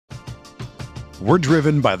We're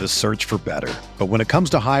driven by the search for better. But when it comes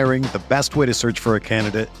to hiring, the best way to search for a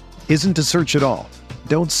candidate isn't to search at all.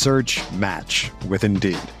 Don't search, match with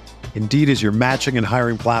Indeed. Indeed is your matching and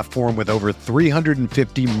hiring platform with over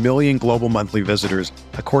 350 million global monthly visitors,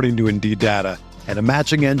 according to Indeed data, and a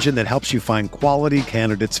matching engine that helps you find quality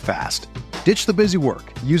candidates fast. Ditch the busy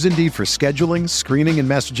work. Use Indeed for scheduling, screening, and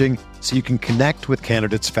messaging so you can connect with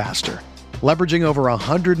candidates faster. Leveraging over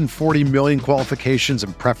 140 million qualifications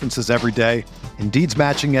and preferences every day, Indeed's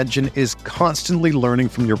matching engine is constantly learning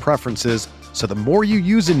from your preferences, so the more you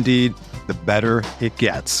use Indeed, the better it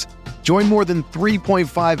gets. Join more than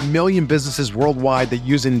 3.5 million businesses worldwide that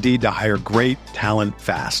use Indeed to hire great talent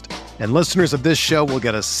fast. And listeners of this show will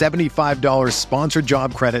get a $75 sponsored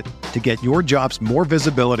job credit to get your jobs more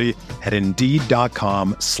visibility at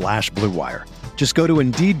Indeed.com/Blue Wire. Just go to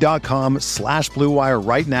Indeed.com/Blue Wire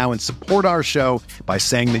right now and support our show by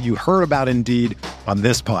saying that you heard about Indeed on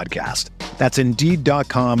this podcast. That's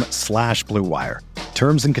Indeed.com/Blue Wire.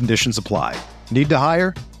 Terms and conditions apply. Need to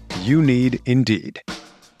hire? You need Indeed.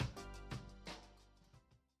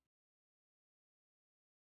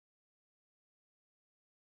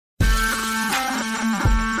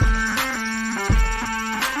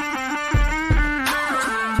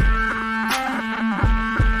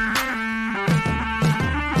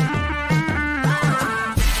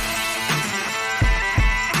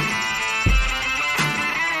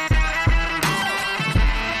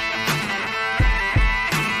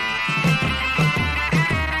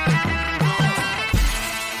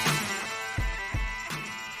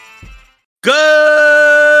 Good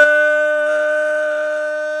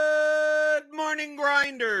morning,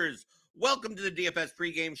 Grinders. Welcome to the DFS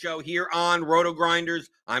pregame show here on Roto Grinders.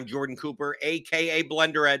 I'm Jordan Cooper, a.k.a.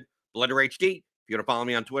 Blender Ed, Blender HD, if you want to follow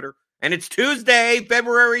me on Twitter. And it's Tuesday,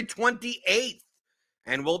 February 28th,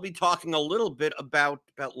 and we'll be talking a little bit about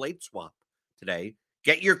late swap today.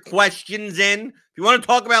 Get your questions in. If you want to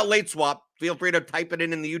talk about late swap, feel free to type it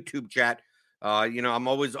in the YouTube chat. I'm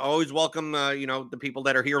always welcome, the people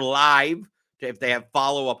that are here live if they have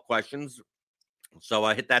follow-up questions. So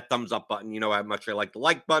hit that thumbs up button. You know how much I like the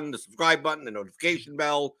like button, the subscribe button, the notification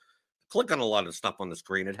bell. Click on a lot of stuff on the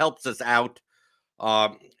screen. It helps us out.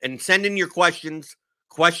 And send in your questions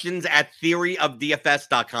at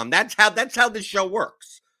theoryofdfs.com. That's how this show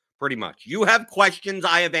works, pretty much. You have questions,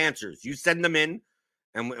 I have answers. You send them in,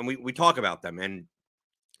 and we talk about them. And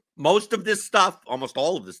most of this stuff, almost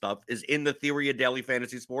all of this stuff, is in the Theory of Daily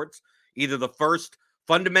Fantasy Sports. Either the first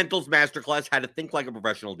Fundamentals Masterclass, How to Think Like a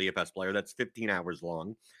Professional DFS Player, that's 15 hours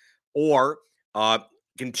long, or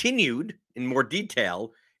continued in more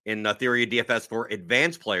detail in Theory of DFS for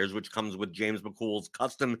Advanced Players, which comes with James McCool's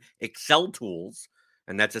custom Excel tools,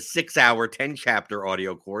 and that's a 6-hour, 10-chapter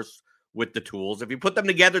audio course with the tools. If you put them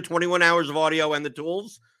together, 21 hours of audio and the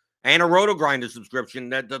tools, and a Roto Grinder subscription,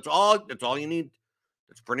 that's all you need.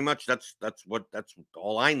 That's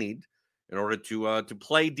all I need in order to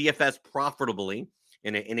play DFS profitably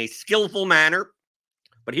in a skillful manner.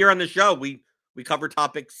 But here on the show, we cover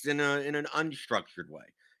topics in an unstructured way.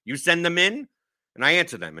 You send them in, and I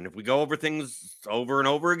answer them. And if we go over things over and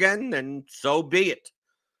over again, then so be it.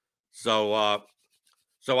 So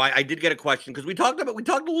I did get a question because we talked a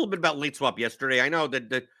little bit about late swap yesterday. I know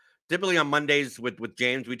that typically on Mondays with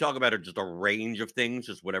James, we talk about just a range of things,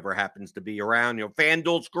 just whatever happens to be around.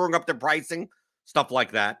 FanDuel screwing up their pricing, stuff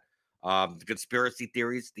like that. The conspiracy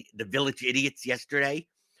theories, the village idiots yesterday.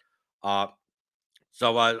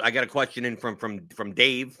 So I got a question in from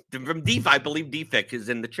Dave, from Deef. I believe Deefic is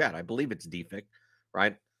in the chat. I believe it's Deefic,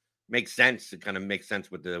 right? Makes sense. It kind of makes sense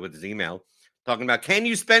with his email. Talking about, can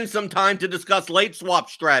you spend some time to discuss late swap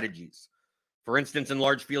strategies? For instance, in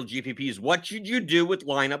large field GPPs, what should you do with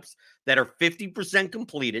lineups that are 50%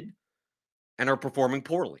 completed and are performing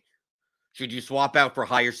poorly? Should you swap out for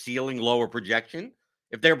higher ceiling, lower projection?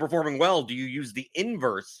 If they're performing well, do you use the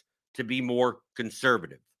inverse to be more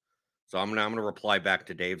conservative? So I'm gonna reply back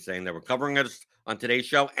to Dave saying that we're covering it on today's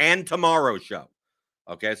show and tomorrow's show.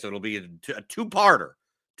 Okay, so it'll be a two-parter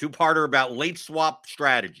about late swap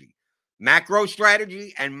strategy, macro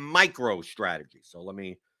strategy and micro strategy. So let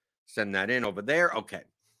me send that in over there. Okay,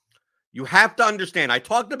 you have to understand. I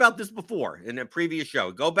talked about this before in a previous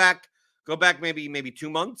show. Go back maybe 2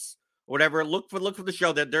 months. Whatever, look for the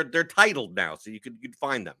show that they're titled now, so you'd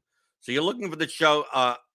find them. So you're looking for the show.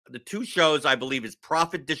 The two shows I believe is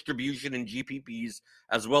profit distribution and GPPs,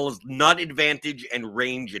 as well as nut advantage and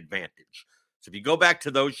range advantage. So if you go back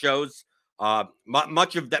to those shows,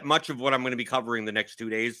 much of what I'm going to be covering the next 2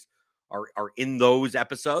 days are in those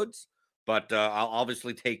episodes. But I'll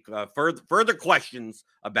obviously take further questions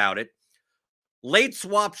about it. Late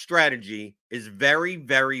swap strategy is very,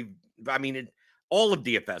 very. all of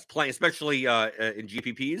DFS, playing, especially in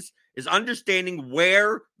GPPs, is understanding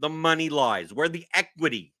where the money lies, where the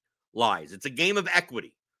equity lies. It's a game of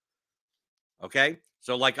equity. Okay,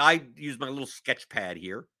 so like I use my little sketch pad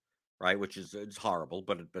here, right, which is it's horrible,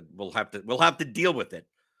 but we'll have to deal with it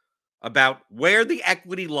about where the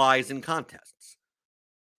equity lies in contests,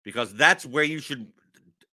 because that's where you should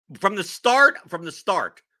from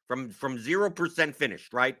 0%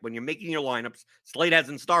 finished, right? When you're making your lineups, slate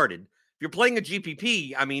hasn't started. If you're playing a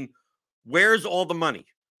GPP, I mean, where's all the money?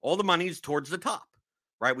 All the money is towards the top,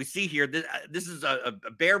 right? We see here, this is a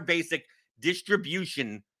bare basic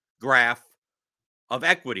distribution graph of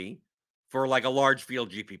equity for like a large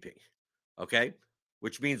field GPP, okay?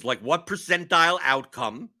 Which means like what percentile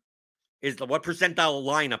outcome is what percentile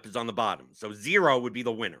lineup is on the bottom. So 0 would be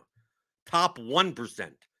the winner. Top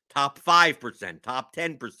 1%, top 5%, top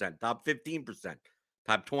 10%, top 15%,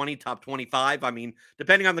 top 20, top 25. I mean,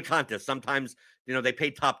 depending on the contest, sometimes, they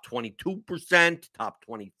pay top 22%, top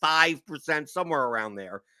 25%, somewhere around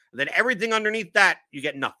there. And then everything underneath that, you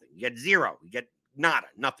get nothing. You get 0. You get nada,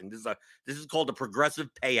 nothing. This is called a progressive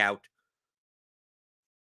payout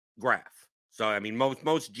graph. So, I mean,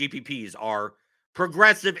 most GPPs are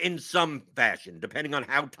progressive in some fashion, depending on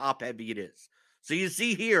how top heavy it is. So you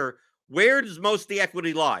see here, where does most of the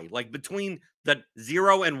equity lie? Like between the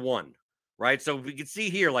 0 and 1, right? So we can see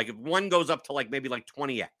here, like if 1 goes up to like maybe like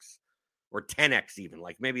 20x or 10x even,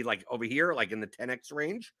 like maybe like over here, like in the 10x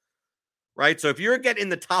range, right? So if you're getting in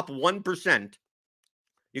the top 1%,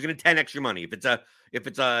 you're going to 10x your money. If it's a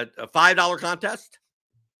 $5 contest,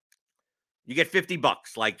 you get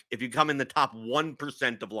 $50. Like if you come in the top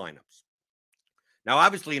 1% of lineups. Now,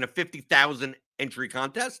 obviously, in a 50,000 entry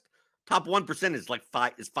contest, top 1% is like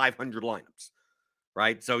 500 lineups,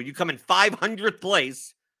 right? So you come in 500th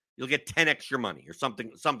place, you'll get 10x your money or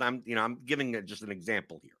something. Sometimes, I'm giving just an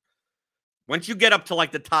example here. Once you get up to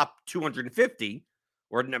like the top 250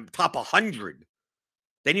 or top 100,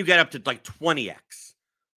 then you get up to like 20x,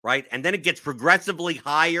 right? And then it gets progressively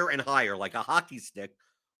higher and higher, like a hockey stick.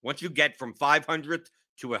 Once you get from 500th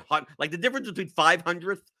to 100, like the difference between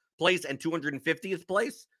 500th place and 250th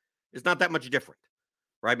place is not that much different,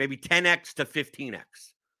 right? Maybe 10x to 15x.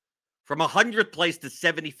 From 100th place to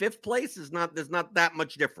 75th place there's not that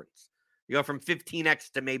much difference. You go from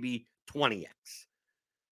 15x to maybe 20x.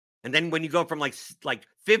 And then when you go from like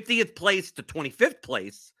 50th place to 25th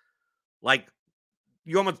place, like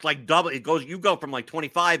you almost like double. You go from like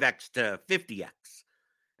 25x to 50x.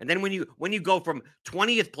 And then when you go from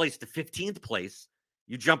 20th place to 15th place,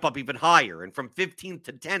 you jump up even higher. And from 15th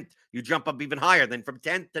to 10th, you jump up even higher. Then from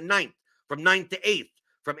 10th to 9th, from 9th to 8th,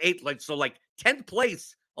 from 8th, like 10th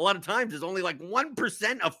place, a lot of times is only like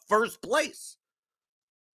 1% of first place.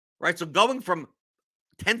 Right? So going from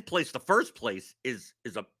 10th place to first place is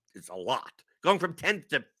a lot. Going from 10th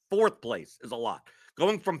to 4th place is a lot.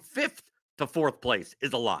 Going from 5th to 4th place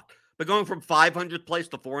is a lot. But going from 500th place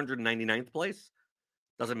to 499th place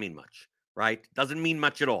doesn't mean much, right? Doesn't mean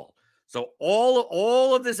much at all. So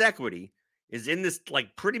all of this equity is in this,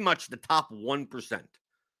 like pretty much the top 1%,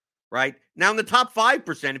 right? Now in the top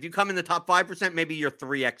 5%, if you come in the top 5%, maybe you're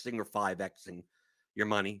 3xing or 5xing your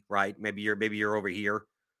money, right? Maybe you're over here.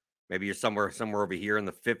 Maybe you're somewhere over here in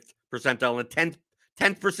the 5th percentile. In the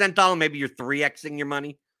 10th percentile, maybe you're 3xing your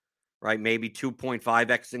money, right? Maybe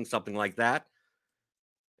 2.5xing, something like that.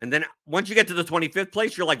 And then once you get to the 25th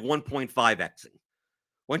place, you're like 1.5xing.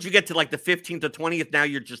 Once you get to like the 15th to 20th, now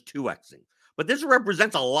you're just 2xing. But this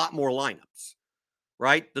represents a lot more lineups,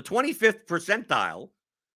 right? The 25th percentile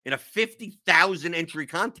in a 50,000 entry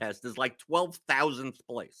contest is like 12,000th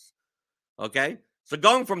place. Okay? So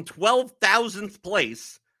going from 12,000th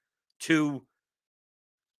place to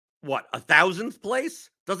what, 1,000th place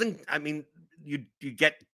you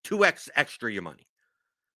get 2x extra your money,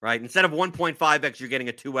 right? Instead of 1.5x, you're getting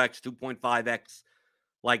a 2x, 2.5x.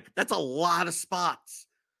 Like that's a lot of spots.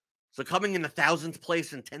 So coming in 1,000th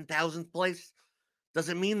place and 10,000th place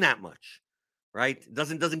doesn't mean that much, right? It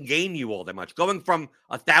doesn't gain you all that much. Going from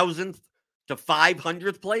 1,000th to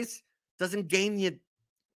 500th place doesn't gain you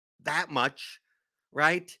that much,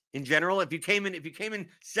 right? In general, if you came in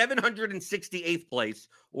 768th place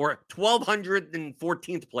or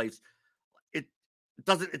 1,214th place,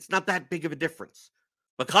 it's not that big of a difference.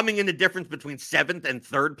 But coming in the difference between 7th and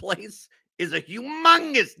 3rd place is a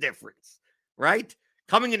humongous difference, right?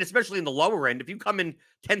 Coming in, especially in the lower end, if you come in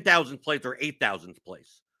 10,000th place or 8,000th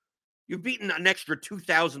place, you've beaten an extra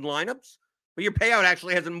 2,000 lineups, but your payout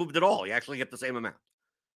actually hasn't moved at all. You actually get the same amount.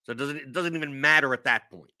 So it doesn't even matter at that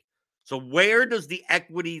point. So where does the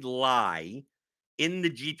equity lie in the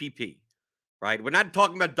GPP, right? We're not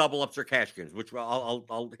talking about double ups or cash games, which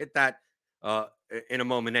I'll hit that in a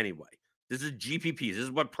moment anyway. This is GPPs. This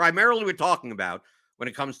is what primarily we're talking about when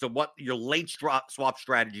it comes to what your late swap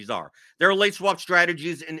strategies are. There are late swap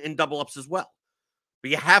strategies in double ups as well.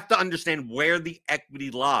 But you have to understand where the equity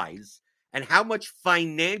lies and how much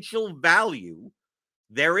financial value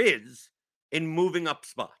there is in moving up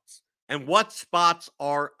spots and what spots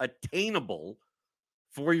are attainable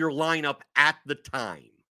for your lineup at the time.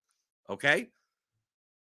 Okay?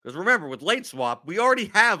 Because remember, with late swap, we already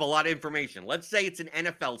have a lot of information. Let's say it's an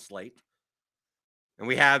NFL slate, and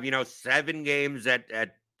we have, 7 games at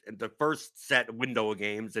the first set window of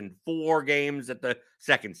games and 4 games at the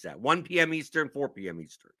second set, 1 p.m. Eastern, 4 p.m.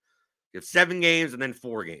 Eastern. You have 7 games and then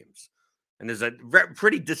 4 games. And there's a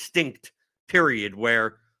pretty distinct period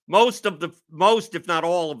where most, if not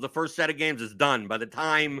all, of the first set of games is done by the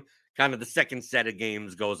time kind of the second set of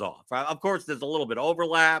games goes off. Of course, there's a little bit of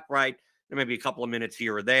overlap, right? There may be a couple of minutes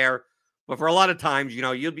here or there. But for a lot of times,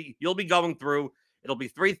 you'll be going through, it'll be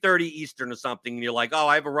 3:30 Eastern or something, and you're like, oh,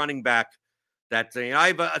 I have a running back that, I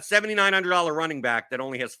have a $7,900 running back that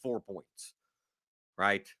only has 4 points,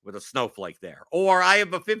 right? With a snowflake there. Or I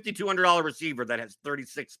have a $5,200 receiver that has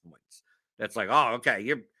 36 points. That's like, oh,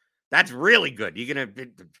 okay, that's really good. You're going to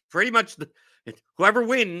pretty much, whoever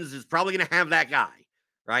wins is probably going to have that guy,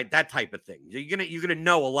 right? That type of thing. You're going to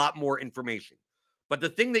know a lot more information. But the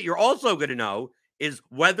thing that you're also going to know is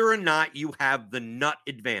whether or not you have the nut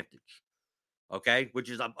advantage, okay? Which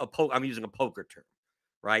is I'm using a poker term,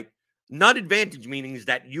 right? Nut advantage meaning is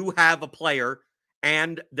that you have a player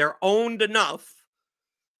and they're owned enough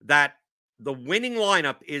that the winning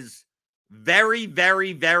lineup is very,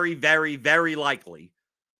 very, very, very, very likely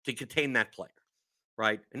to contain that player,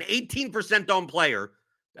 right? An 18% owned player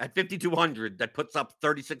at 5,200 that puts up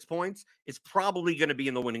 36 points is probably going to be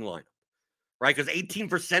in the winning lineup, right? Because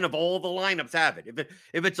 18% of all the lineups have it.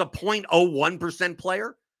 If it's a 0.01%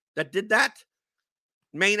 player that did that,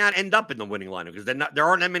 may not end up in the winning lineup because there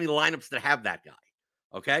aren't that many lineups that have that guy,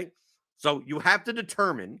 okay? So you have to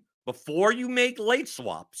determine before you make late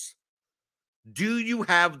swaps, do you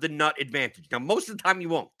have the nut advantage? Now, most of the time you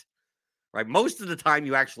won't, right? Most of the time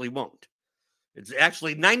you actually won't. It's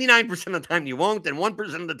actually 99% of the time you won't, and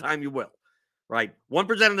 1% of the time you will, right?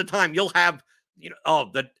 1% of the time you'll have,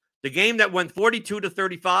 the game that went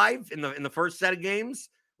 42-35 in the first set of games,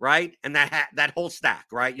 right? And that whole stack,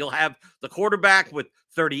 right? You'll have the quarterback with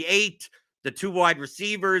 38, the 2 wide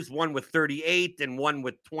receivers, one with 38 and one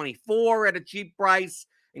with 24 at a cheap price.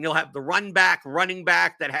 And you'll have the running back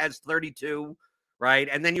that has 32, right?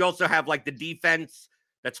 And then you also have like the defense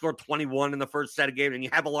that scored 21 in the first set of games. And you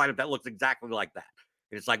have a lineup that looks exactly like that.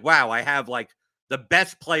 And it's like, wow, I have like the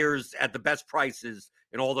best players at the best prices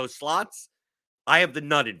in all those slots. I have the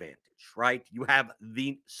nut advantage, right? You have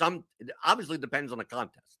obviously depends on the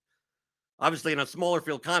contest. Obviously in a smaller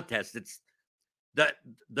field contest, it's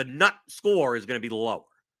the nut score is going to be lower.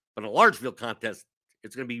 But in a large field contest,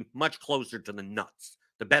 it's going to be much closer to the nuts.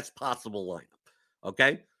 The best possible lineup,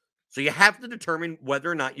 okay? So you have to determine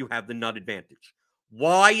whether or not you have the nut advantage.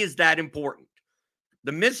 Why is that important?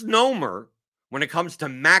 The misnomer when it comes to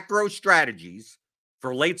macro strategies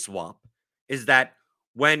for late swap is that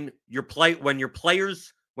when your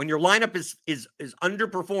lineup is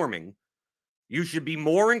underperforming, you should be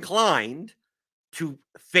more inclined to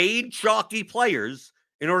fade chalky players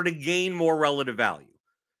in order to gain more relative value.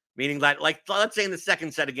 Meaning that, like, let's say in the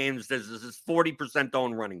second set of games, there's this 40%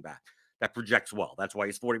 owned running back that projects well. That's why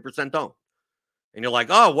he's 40% owned. And you're like,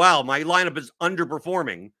 oh, wow, my lineup is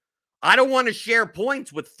underperforming. I don't want to share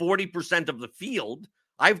points with 40% of the field.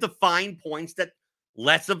 I have to find points that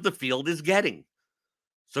less of the field is getting.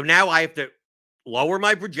 So now I have to lower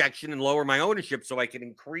my projection and lower my ownership so I can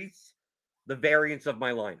increase the variance of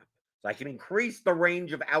my lineup. So I can increase the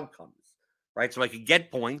range of outcomes, right? So I can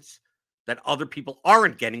get points that other people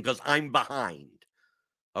aren't getting because I'm behind.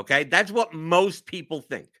 Okay? That's what most people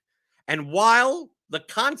think. And while the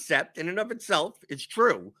concept in and of itself is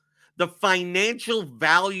true, the financial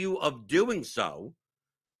value of doing so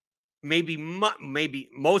maybe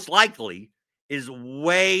most likely is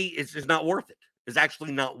not worth it. Is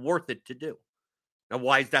actually not worth it to do. Now,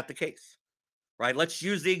 why is that the case? Right? Let's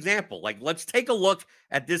use the example. Like, let's take a look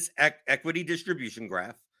at this equity distribution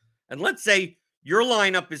graph. And let's say your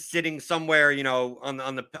lineup is sitting somewhere, on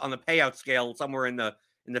the payout scale, somewhere in the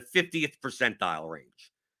 50th percentile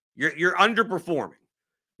range. You're underperforming.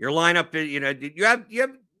 Your lineup, you have a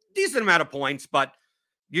decent amount of points, but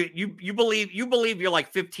you believe you're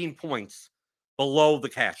like 15 points below the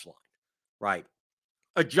cash line, right?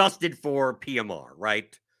 Adjusted for PMR,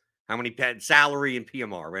 right? How many salary and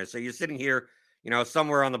PMR, right? So you're sitting here,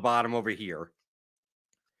 somewhere on the bottom over here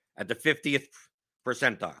at the 50th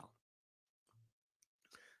percentile.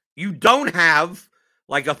 You don't have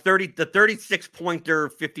like the 36-pointer,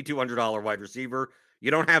 $5,200 wide receiver.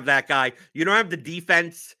 You don't have that guy. You don't have the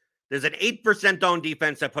defense. There's an 8% owned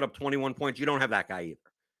defense that put up 21 points. You don't have that guy either,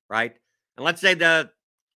 right? And let's say that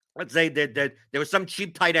there was some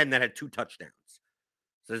cheap tight end that had 2 touchdowns.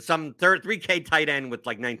 So there's some 3K tight end with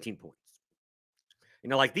like 19 points.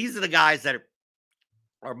 Like these are the guys that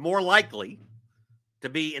are more likely to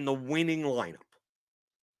be in the winning lineup.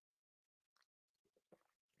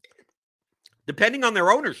 Depending on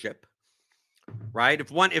their ownership, right?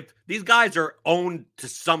 If these guys are owned to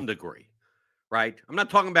some degree, right? I'm not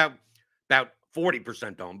talking about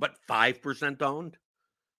 40% owned, but 5% owned,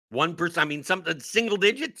 1%. I mean, something single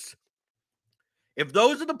digits. If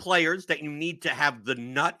those are the players that you need to have the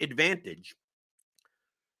nut advantage,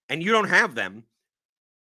 and you don't have them,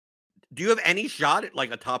 do you have any shot at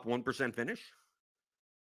like a top 1% finish?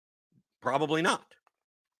 Probably not.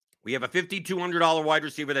 We have a $5,200 wide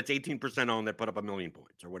receiver that's 18% owned that put up 1 million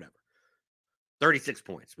points or whatever. 36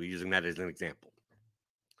 points. We're using that as an example.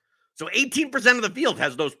 So 18% of the field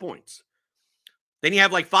has those points. Then you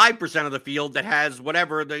have like 5% of the field that has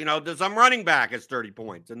whatever, there's some running back has 30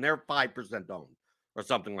 points and they're 5% owned or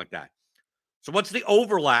something like that. So what's the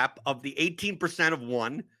overlap of the 18% of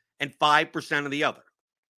one and 5% of the other?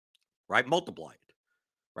 Right? Multiply it.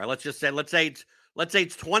 Right? Let's say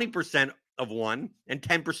it's 20% of one and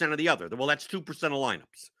 10% of the other. Well, that's 2% of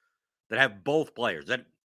lineups that have both players. That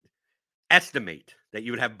estimate that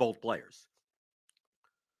you would have both players.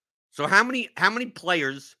 So how many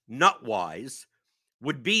players nut-wise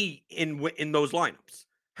would be in those lineups?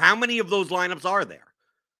 How many of those lineups are there?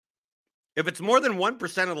 If it's more than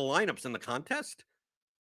 1% of the lineups in the contest,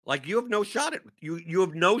 like you have no shot at you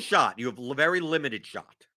have no shot. You have a very limited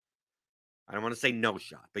shot. I don't want to say no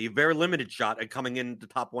shot, but you have very limited shot at coming in the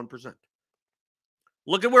top 1%.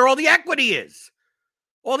 Look at where all the equity is.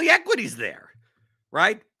 All the equity's there,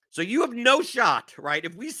 right? So you have no shot, right?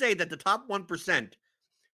 If we say that the top 1%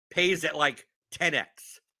 pays at like 10x,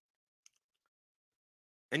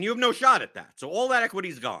 and you have no shot at that. So all that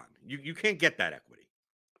equity's gone. You can't get that equity.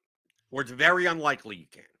 Or it's very unlikely you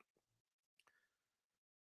can.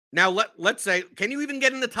 Now, let's say, can you even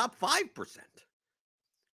get in the top 5%?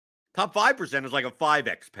 Top 5% is like a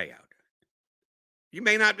 5x payout. You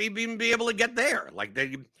may not even be able to get there. Like,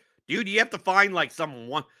 dude, you have to find like some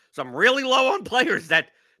really low on players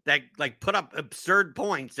that like put up absurd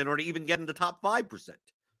points in order to even get in the top 5%.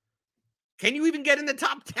 Can you even get in the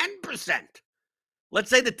top 10%? Let's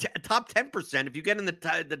say the top 10%. If you get in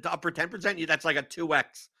the upper 10%, that's like a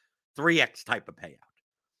 2x, 3x type of payout.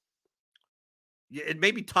 It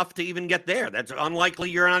may be tough to even get there. That's unlikely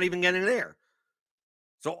you're not even getting there.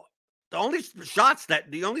 So the only spots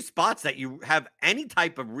that you have any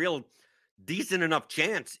type of real decent enough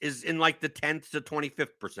chance is in like the 10th to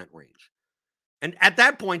 25th% range. And at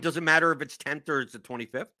that point, doesn't matter if it's 10th or it's the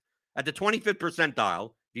 25th. At the 25th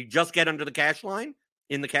percentile, you just get under the cash line.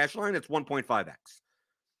 In the cash line, it's 1.5x.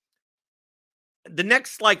 The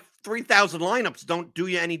next like 3,000 lineups don't do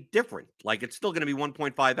you any different. Like it's still going to be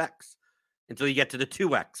 1.5x until you get to the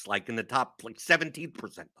 2x, like in the top like 17th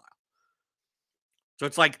percentile. So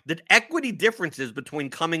it's like the equity differences between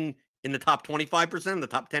coming in the top 25% and the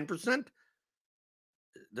top 10%.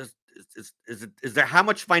 Is there how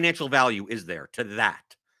much financial value is there to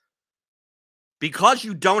that? Because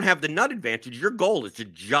you don't have the nut advantage, your goal is to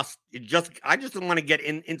I just want to get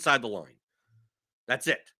inside the line. That's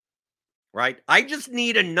it. Right? I just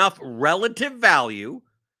need enough relative value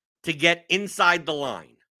to get inside the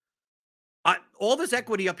line. All this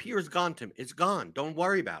equity up here is gone, Tim. It's gone. Don't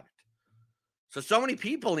worry about it. So many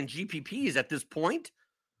people in GPPs at this point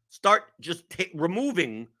start just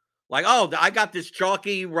removing, like, oh, I got this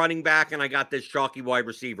chalky running back and I got this chalky wide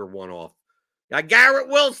receiver one-off. Garrett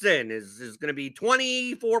Wilson is going to be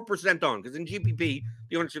 24% owned because in GPP,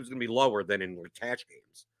 the ownership is going to be lower than in cash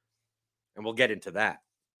games. And we'll get into that.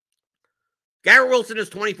 Garrett Wilson is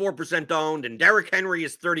 24% owned and Derrick Henry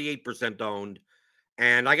is 38% owned.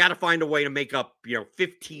 And I got to find a way to make up,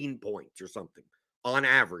 15 points or something on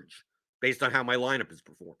average based on how my lineup is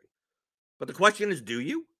performing. But the question is, do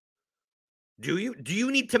you? Do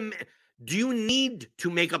you need to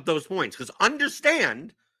make up those points? Because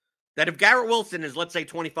understand that if Garrett Wilson is, let's say,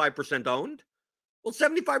 25% owned, well,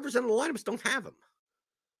 75% of the lineups don't have him,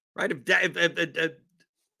 right? If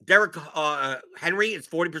Derrick Henry is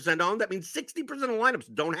 40% owned, that means 60% of the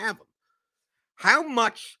lineups don't have him.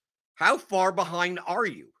 How far behind are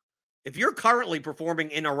you? If you're currently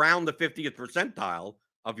performing in around the 50th percentile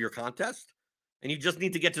of your contest, and you just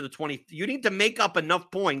need to get to the 20, you need to make up enough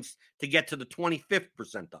points to get to the 25th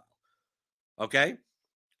percentile. Okay?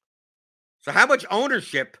 So how much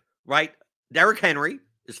ownership right? Derrick Henry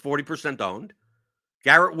is 40% owned.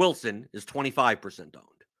 Garrett Wilson is 25% owned.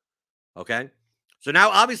 Okay? So now,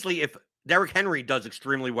 obviously, if Derrick Henry does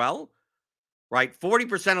extremely well, right,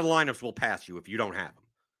 40% of the lineups will pass you if you don't have him.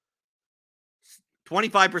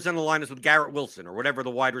 25% of the lineups with Garrett Wilson or whatever the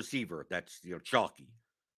wide receiver that's, chalky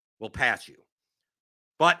will pass you.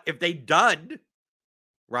 But if they dud,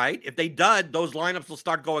 right, those lineups will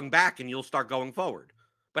start going back and you'll start going forward.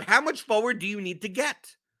 But how much forward do you need to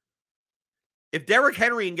get? If Derrick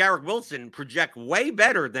Henry and Garrett Wilson project way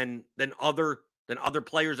better than other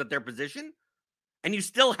players at their position, and you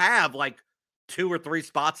still have like 2 or 3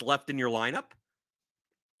 spots left in your lineup,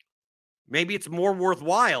 maybe it's more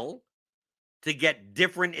worthwhile to get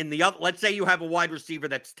different in the other. Let's say you have a wide receiver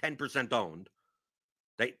that's 10% owned,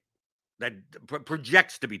 that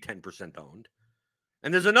projects to be 10% owned,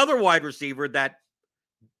 and there's another wide receiver that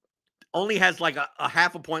only has like a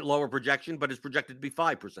half a point lower projection, but is projected to be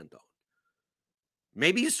 5% owned.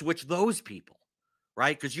 Maybe you switch those people,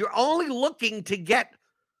 right? Because you're only looking to get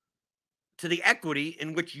to the equity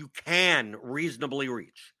in which you can reasonably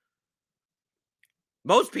reach.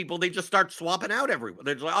 Most people, they just start swapping out everyone.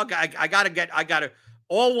 They're like, okay, I gotta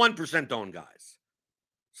all 1% owned guys.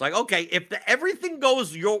 It's like, okay, if everything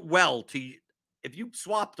goes if you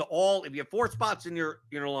swap to all, if you have 4 spots in your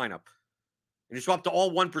lineup, and you swap to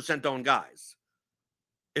all 1% owned guys,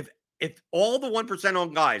 if all the 1%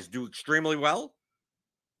 owned guys do extremely well,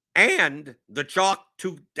 and the chalk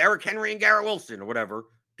to Derrick Henry and Garrett Wilson or whatever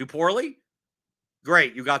do poorly,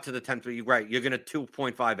 great, you got to the 10th. Right, you're going to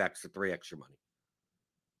 2.5x or 3x your money.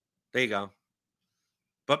 There you go.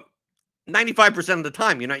 But 95% of the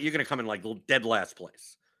time, you're going to come in like dead last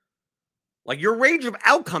place. Like, your range of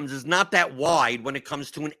outcomes is not that wide when it comes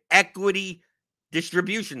to an equity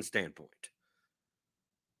distribution standpoint.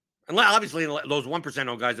 And obviously, those 1%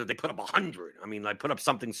 owned guys, if they put up 100, I mean, they put up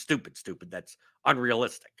something stupid that's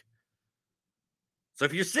unrealistic. So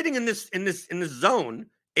if you're sitting in this zone,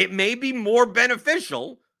 it may be more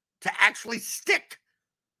beneficial to actually stick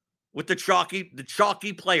with the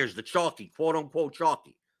chalky players, the chalky, quote unquote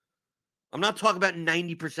chalky. I'm not talking about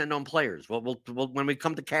 90% owned players. We'll when we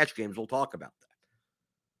come to cash games, we'll talk about that.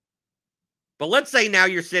 But let's say now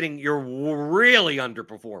you're really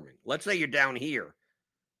underperforming. Let's say you're down here,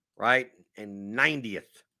 right? And 90th,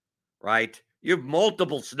 right? You have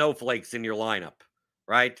multiple snowflakes in your lineup,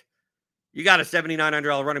 right? You got a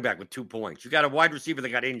 $7,900 running back with 2 points. You got a wide receiver that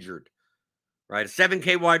got injured, right? A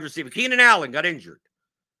 7K wide receiver. Keenan Allen got injured.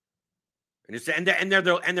 And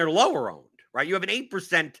they're lower owned, right? You have an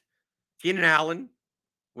 8% Keenan Allen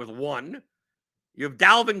with 1. You have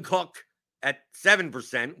Dalvin Cook at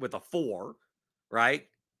 7% with a 4, right?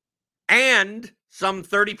 And some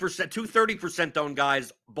 30%, 30% owned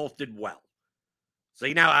guys both did well. So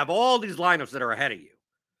you now have all these lineups that are ahead of you.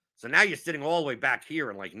 So now you're sitting all the way back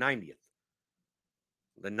here in like 90th,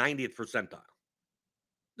 the 90th percentile.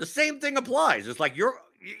 The same thing applies. It's like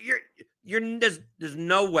there's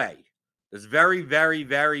no way. There's very, very,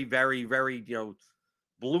 very, very, very,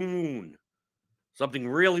 blue moon. Something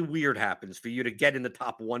really weird happens for you to get in the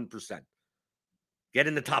top 1%. Get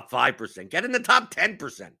in the top 5%. Get in the top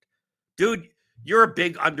 10%. Dude, you're a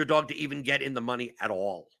big underdog to even get in the money at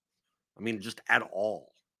all. I mean, just at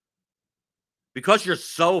all. Because you're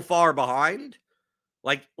so far behind,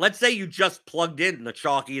 like, let's say you just plugged in the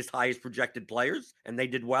chalkiest, highest projected players, and they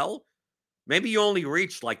did well. Maybe you only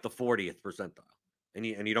reached, like, the 40th percentile, and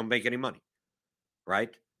you don't make any money,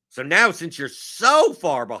 right? So now, since you're so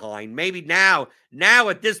far behind, maybe now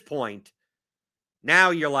at this point, now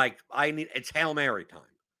you're like, it's Hail Mary time.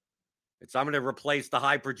 I'm going to replace the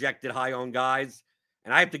high projected, high owned guys,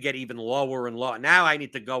 and I have to get even lower and lower. Now I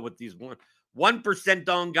need to go with these 1%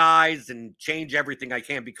 owned guys and change everything I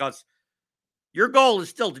can, because your goal is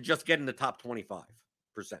still to just get in the top 25%.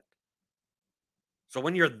 So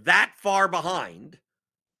when you're that far behind,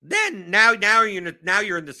 then now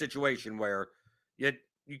you're in the situation where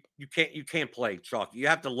you can't play chalky. You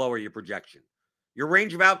have to lower your projection. Your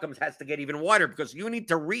range of outcomes has to get even wider, because you need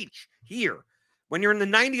to reach here. When you're in the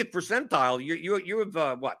 90th percentile, you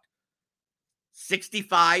have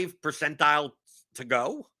 65 percentile to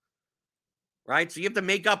go, right? So you have to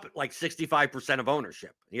make up like 65% of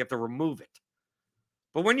ownership. You have to remove it.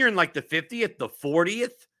 But when you're in like the 50th, the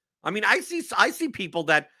 40th, I mean, I see people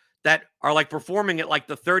that are like performing at like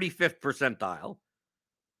the 35th percentile,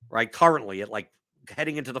 right? Currently at like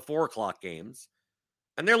heading into the 4:00 games,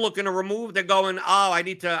 and they're looking to remove. They're going, oh, I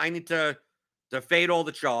need to fade all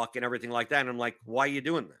the chalk and everything like that. And I'm like, why are you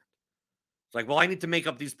doing that? It's like, well, I need to make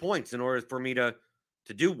up these points in order for me to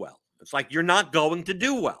do well. It's like, you're not going to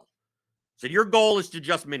do well. So your goal is to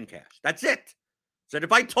just min cash. That's it. said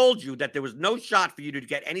if I told you that there was no shot for you to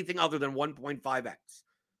get anything other than 1.5x,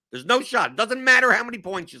 there's no shot. It doesn't matter how many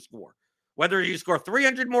points you score. Whether you score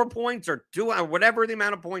 300 more points or 2 or whatever the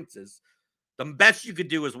amount of points is, the best you could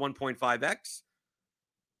do is 1.5x.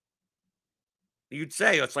 You'd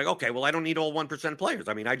say, it's like, okay, well, I don't need all 1% players.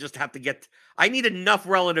 I mean, I just have to I need enough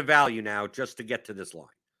relative value now just to get to this line.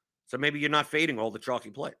 So maybe you're not fading all the chalky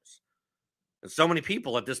players. And so many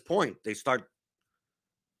people at this point, they start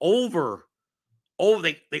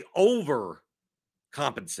they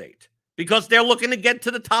overcompensate because they're looking to get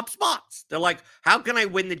to the top spots. They're like, how can I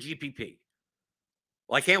win the GPP?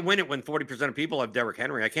 Well, I can't win it when 40% of people have Derrick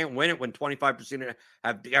Henry. I can't win it when 25%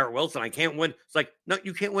 have Garrett Wilson. I can't win. It's like, no,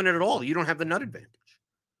 you can't win it at all. You don't have the nut advantage.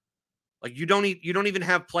 Like you don't even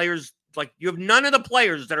have players, like you have none of the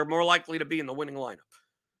players that are more likely to be in the winning lineup.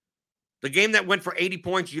 The game that went for 80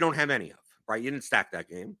 points, you don't have any of, right? You didn't stack that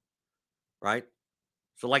game, right?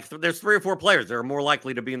 So like there's 3 or 4 players that are more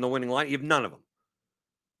likely to be in the winning line. You have none of them.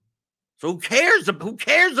 So who cares? Who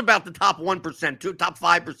cares about the top 1%, top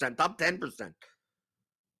 5%, top 10%?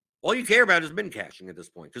 All you care about is min cashing at this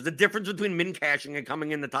point, because the difference between min cashing and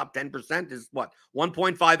coming in the top 10% is what?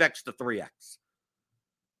 1.5x to 3x.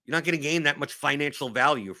 You're not going to gain that much financial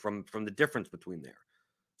value from the difference between there.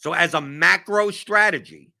 So as a macro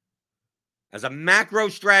strategy in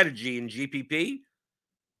GPP,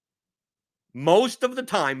 most of the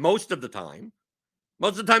time,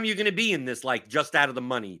 you're going to be in this like just out of the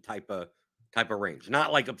money type of range,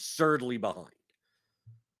 not like absurdly behind.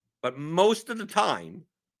 But most of the time,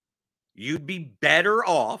 you'd be better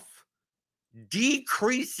off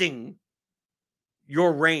decreasing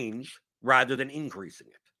your range rather than increasing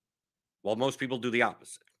it. While most people do the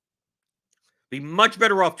opposite. Be much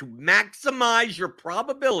better off to maximize your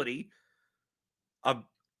probability of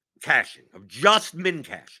cashing, of just min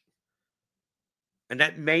cashing. And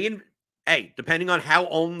that may, depending on how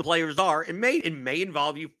owned the players are, it may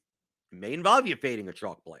involve you fading a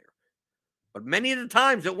chalk player. But many of the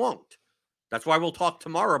times it won't. That's why we'll talk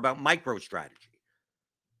tomorrow about micro strategy.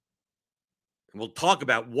 And we'll talk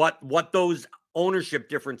about what those ownership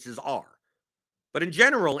differences are. But in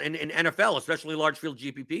general, in NFL, especially large field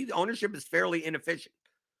GPP, the ownership is fairly inefficient.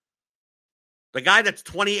 The guy that's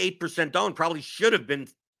 28% owned probably should have been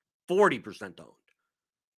 40% owned.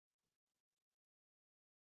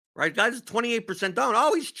 Right? Guys, 28% owned.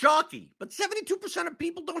 Oh, he's chalky. But 72% of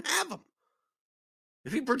people don't have him.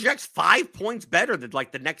 If he projects 5 points better than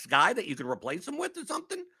like the next guy that you could replace him with or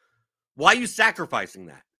something, why are you sacrificing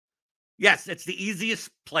that? Yes, it's the easiest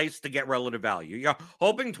place to get relative value. You're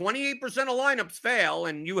hoping 28% of lineups fail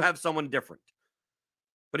and you have someone different.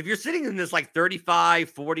 But if you're sitting in this like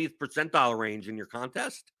 35, 40th percentile range in your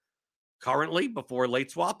contest currently before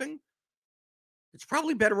late swapping, it's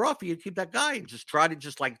probably better off for you to keep that guy and just try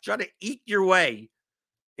to eke your way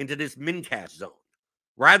into this min cash zone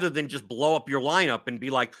rather than just blow up your lineup and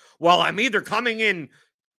be like, well, I'm either coming in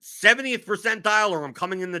 70th percentile or I'm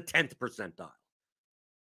coming in the 10th percentile.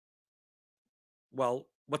 Well,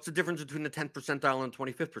 what's the difference between the 10th percentile and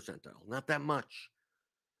 25th percentile? Not that much.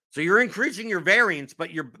 So you're increasing your variance,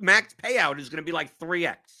 but your max payout is going to be like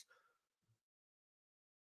 3x.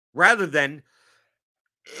 Rather than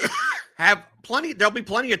there'll be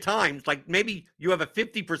plenty of times, like maybe you have a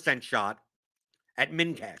 50% shot at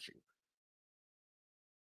min cashing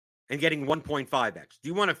and getting 1.5x. Do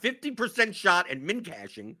you want a 50% shot at min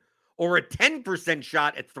cashing or a 10%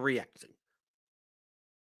 shot at 3xing?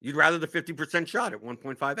 You'd rather the 50% shot at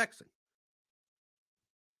 1.5xing.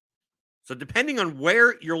 So depending on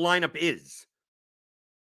where your lineup is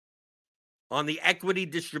on the equity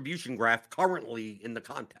distribution graph currently in the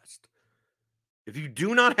contest, if you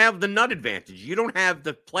do not have the nut advantage, you don't have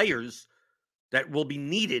the players that will be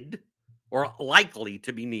needed or likely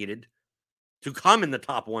to be needed to come in the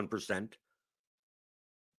top 1%,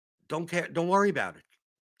 don't worry about it.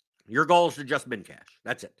 Your goal is to just min cash.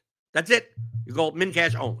 That's it. Your goal, min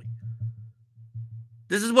cash only.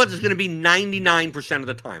 This is what it's going to be 99% of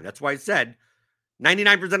the time. That's why I said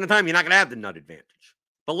 99% of the time, you're not going to have the nut advantage.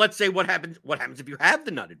 But let's say what happens if you have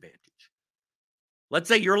the nut advantage? Let's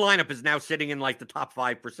say your lineup is now sitting in like the top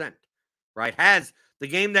 5%, right? Has the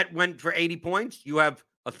game that went for 80 points, you have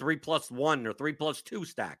a 3+1 or 3+2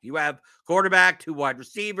 stack. You have quarterback, 2 wide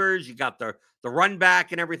receivers. You got the run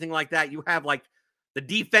back and everything like that. You have like the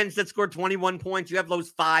defense that scored 21 points. You have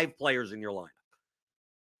those 5 players in your lineup.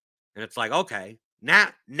 And it's like, okay,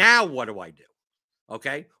 now what do I do?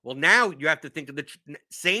 Okay, well, now you have to think of the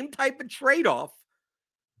same type of trade-off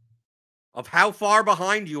of how far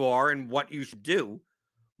behind you are and what you should do.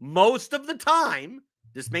 Most of the time,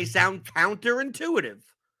 this may sound counterintuitive.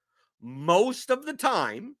 Most of the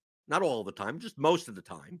time, not all the time, just most of the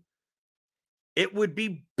time, it would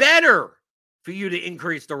be better for you to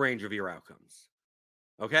increase the range of your outcomes.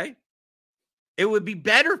 Okay? It would be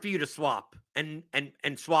better for you to swap and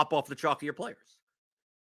swap off the chalk of your players.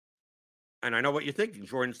 And I know what you're thinking,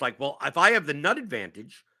 Jordan. It's like, well, if I have the nut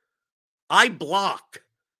advantage, I block,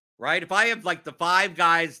 right? If I have like the 5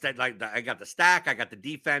 guys that like I got the stack, I got the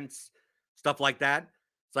defense, stuff like that.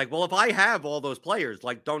 It's like, well, if I have all those players,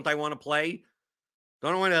 like, don't I want to play?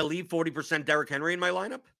 Don't I want to leave 40% Derrick Henry in my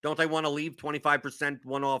lineup? Don't I want to leave 25%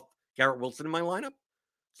 one-off Garrett Wilson in my lineup?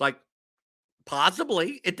 It's like,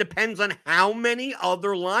 possibly. It depends on how many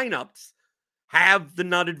other lineups have the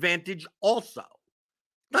nut advantage also.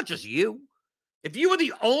 Not just you. If you were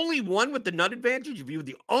the only one with the nut advantage, if you were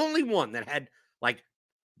the only one that had like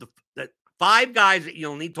the 5 guys that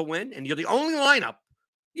you'll need to win, and you're the only lineup,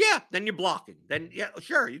 yeah, then you're blocking. Then, yeah,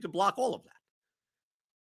 sure, you can block all of that.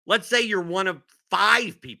 Let's say you're one of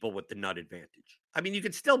 5 people with the nut advantage. I mean, you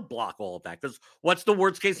can still block all of that because what's the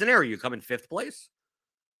worst case scenario? You come in 5th place?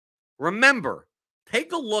 Remember,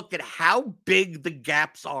 take a look at how big the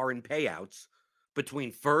gaps are in payouts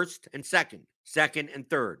between 1st and 2nd, 2nd and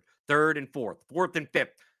 3rd, 3rd and 4th, 4th and 5th,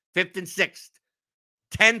 5th and 6th,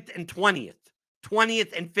 10th and 20th,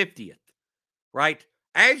 20th and 50th, right?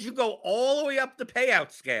 As you go all the way up the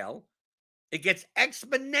payout scale, it gets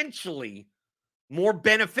exponentially more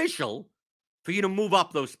beneficial for you to move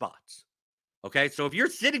up those spots. Okay, so if you're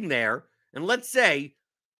sitting there and let's say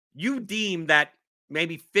you deem that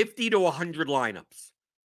maybe 50 to 100 lineups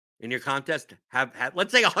in your contest have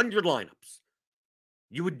let's say 100 lineups,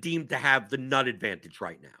 you would deem to have the nut advantage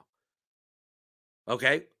right now.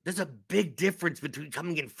 Okay, there's a big difference between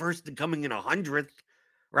coming in 1st and coming in 100th,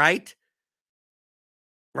 right?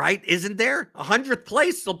 Right? Isn't there? 100th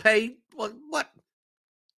place will pay what?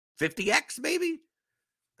 50x maybe?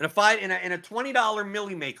 In a $20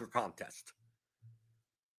 Millie Maker contest.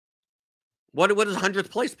 What does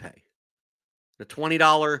 100th place pay? The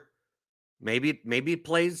 $20, maybe it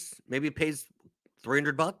pays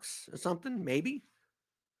 $300 or something, maybe,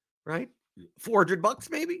 right? $400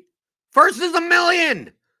 maybe. 1st is $1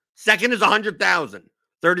 million. 2nd is 100,000.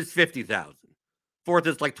 3rd is 50,000. 4th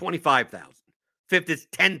is like 25,000. 5th is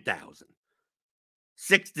 10,000.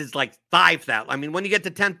 6th is like 5,000. I mean, when you get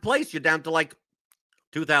to 10th place, you're down to like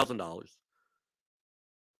 $2,000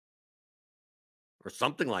 or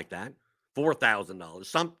something like that.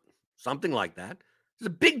 $4,000, something like that. There's a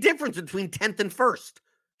big difference between 10th and 1st.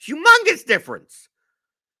 Humongous difference.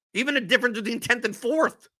 Even a difference between 10th and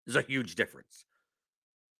 4th is a huge difference.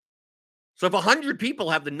 So if 100 people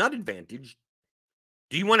have the nut advantage,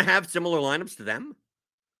 do you want to have similar lineups to them?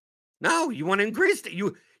 No, you want to increase it.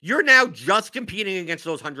 You're now just competing against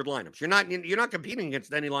those 100 lineups. You're not competing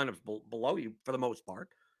against any lineups below you for the most part,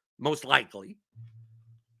 most likely.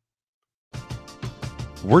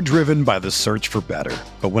 We're driven by the search for better.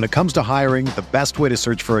 But when it comes to hiring, the best way to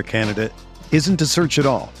search for a candidate isn't to search at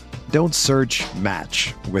all. Don't search,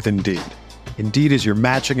 match with Indeed. Indeed is your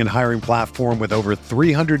matching and hiring platform with over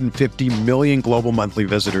 350 million global monthly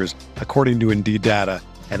visitors, according to Indeed data,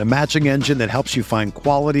 and a matching engine that helps you find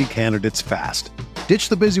quality candidates fast. Ditch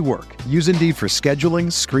the busy work. Use Indeed for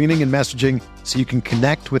scheduling, screening, and messaging so you can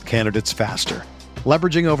connect with candidates faster.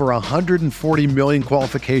 Leveraging over 140 million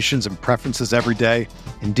qualifications and preferences every day,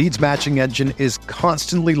 Indeed's matching engine is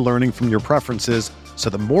constantly learning from your preferences,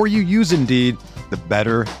 so the more you use Indeed, the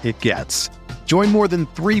better it gets. Join more than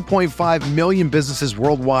 3.5 million businesses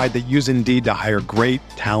worldwide that use Indeed to hire great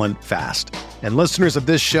talent fast. And listeners of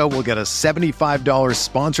this show will get a $75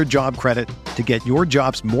 sponsored job credit to get your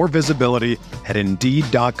jobs more visibility at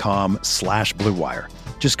Indeed.com/Blue Wire.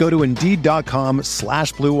 Just go to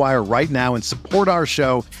Indeed.com/Blue Wire right now and support our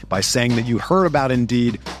show by saying that you heard about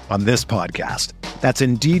Indeed on this podcast. That's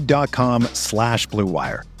Indeed.com/Blue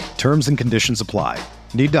Wire. Terms and conditions apply.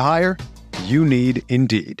 Need to hire? You need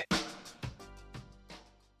Indeed.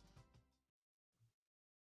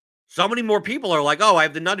 So many more people are like, oh, I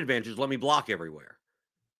have the nut advantage. Let me block everywhere.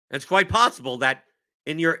 And it's quite possible that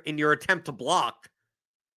in your attempt to block,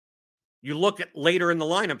 you look at later in the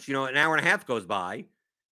lineups, an hour and a half goes by,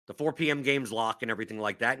 the 4 p.m. games lock and everything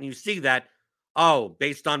like that. And you see that,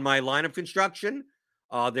 based on my lineup construction,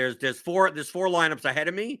 there's four lineups ahead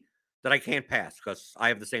of me that I can't pass because I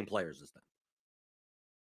have the same players as them.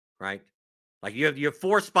 Right? Like you have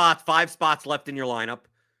 5 spots left in your lineup.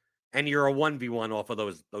 And you're a 1v1 off of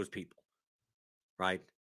those people, right?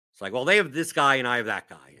 It's like, well, they have this guy and I have that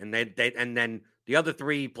guy, and and then the other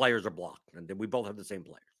 3 players are blocked, and then we both have the same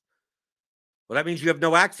players. Well, that means you have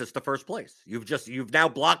no access to first place. You've now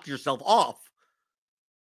blocked yourself off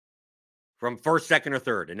from first, second, or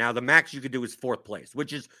third. And now the max you could do is fourth place,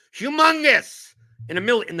 which is humongous in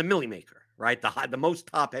the Millie Maker, right? The most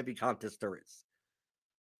top-heavy contest there is.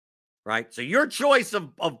 Right? So your choice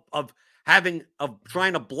of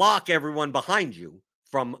trying to block everyone behind you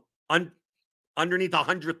from underneath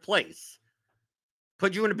 100th place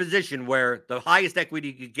put you in a position where the highest equity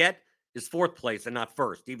you could get is fourth place and not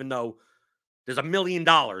first, even though there's $1 million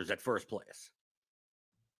at first place.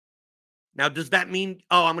 Now, does that mean,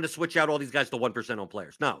 I'm going to switch out all these guys to 1% owned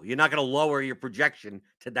players? No, you're not going to lower your projection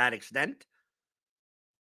to that extent.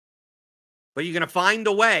 But you're going to find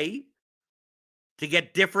a way to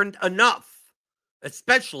get different enough,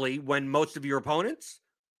 especially when most of your opponents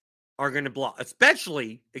are going to block,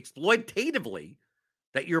 especially exploitatively,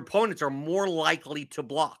 that your opponents are more likely to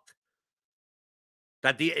block.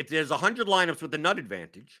 If there's 100 lineups with the nut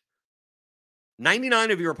advantage,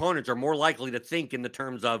 99 of your opponents are more likely to think in the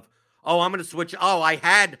terms of, I'm going to switch. I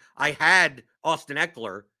had Austin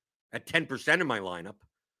Eckler at 10% in my lineup,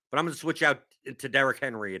 but I'm going to switch out to Derrick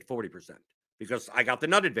Henry at 40% because I got the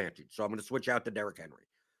nut advantage. So I'm going to switch out to Derrick Henry.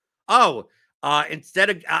 Instead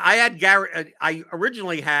of I had Garrett, I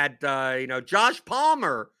originally had Josh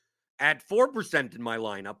Palmer at 4% in my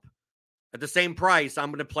lineup at the same price. I'm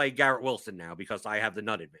going to play Garrett Wilson now because I have the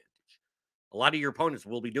nut advantage. A lot of your opponents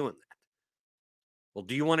will be doing that. Well,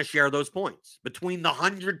 do you want to share those points between the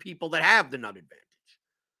 100 people that have the nut advantage?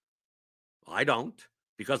 Well, I don't,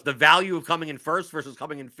 because the value of coming in first versus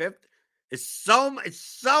coming in fifth is so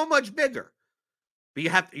much bigger. But you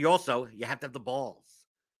have to have the balls,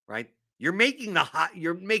 right? You're making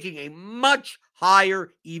a much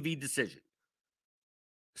higher EV decision,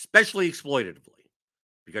 especially exploitatively,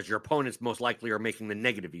 because your opponents most likely are making the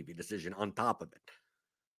negative EV decision on top of it.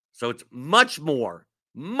 So it's much more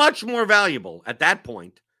valuable at that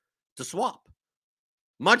point to swap.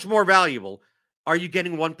 Much more valuable. Are you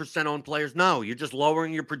getting 1% owned players? No, you're just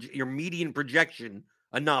lowering your median projection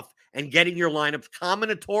enough and getting your lineups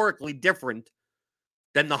combinatorically different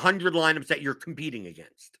than the 100 lineups that you're competing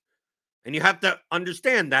against. And you have to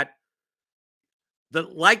understand that the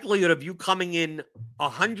likelihood of you coming in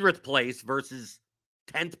 100th place versus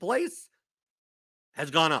 10th place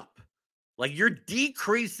has gone up. Like, you're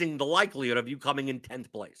decreasing the likelihood of you coming in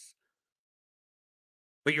 10th place.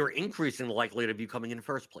 But you're increasing the likelihood of you coming in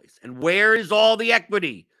first place. And where is all the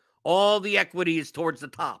equity? All the equity is towards the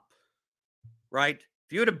top. Right?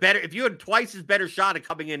 If you had twice as better shot at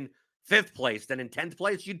coming in 5th place than in 10th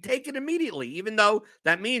place, you'd take it immediately, even though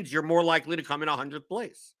that means you're more likely to come in 100th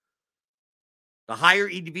place. The higher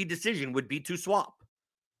EDV decision would be to swap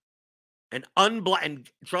and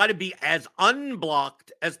try to be as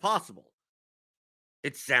unblocked as possible.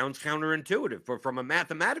 It sounds counterintuitive, but from a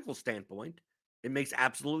mathematical standpoint, it makes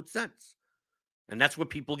absolute sense. And that's what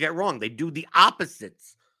people get wrong. They do the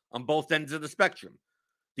opposites on both ends of the spectrum.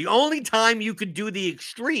 The only time you could do the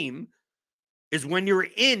extreme is when you're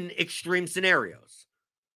in extreme scenarios.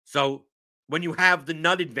 So when you have the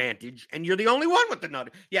nut advantage and you're the only one with the nut.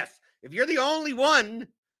 Yes, if you're the only one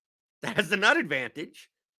that has the nut advantage,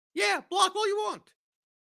 block all you want.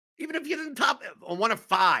 Even if you're in the top on one of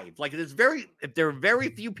 5, like if there are very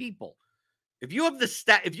few people, if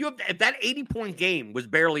that 80-point game was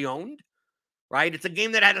barely owned, right? It's a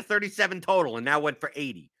game that had a 37 total and now went for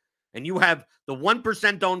 80. And you have the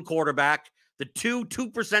 1% owned quarterback, the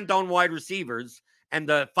 2% owned wide receivers, and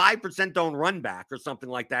the 5% owned run back or something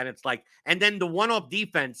like that. It's like, and then the one-off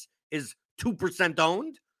defense is 2%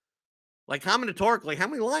 owned. Like, combinatorically, how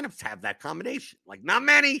many lineups have that combination? Like, not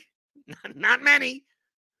many. Not many.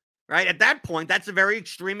 Right? At that point, that's a very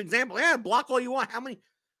extreme example. Yeah, block all you want. How many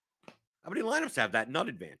lineups have that nut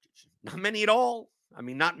advantage? Not many at all. I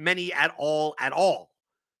mean, not many at all.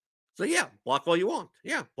 So, block all you want.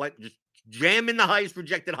 Yeah, just jam in the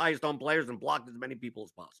highest owned players and block as many people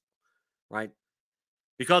as possible. Right?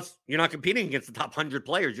 Because you're not competing against the top 100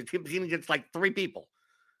 players. You're competing against like 3 people.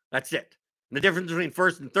 That's it. And the difference between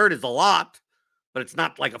first and third is a lot, but it's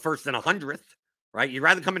not like a first and 100th. Right? You'd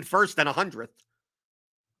rather come in first than 100th.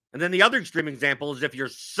 And then the other extreme example is if you're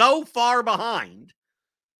so far behind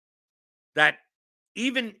that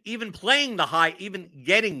even playing the high, even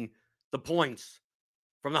getting the points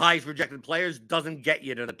from the highest projected players doesn't get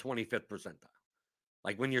you to the 25th percentile.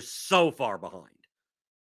 Like when you're so far behind.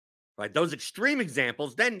 Right? Those extreme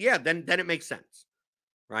examples, then it makes sense.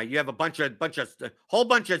 Right? You have a whole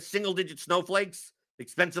bunch of single-digit snowflakes,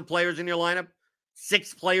 expensive players in your lineup,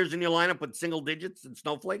 6 players in your lineup with single digits and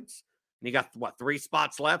snowflakes. And you got, 3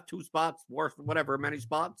 spots left, 2 spots, worth whatever, many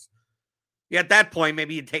spots. Yeah, at that point,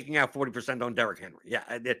 maybe you're taking out 40% on Derrick Henry. Yeah,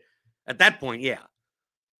 at that point, yeah.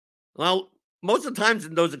 Well, most of the times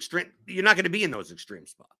in those extreme, you're not going to be in those extreme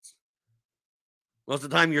spots. Most of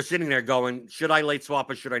the time you're sitting there going, should I late swap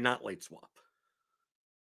or should I not late swap?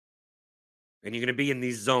 And you're going to be in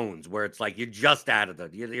these zones where it's like you're just out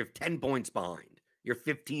of you're 10 points behind. You're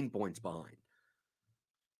 15 points behind.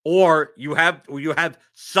 Or you have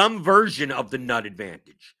some version of the nut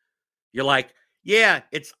advantage. You're like, yeah,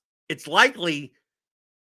 it's likely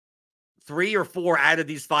 3 or 4 out of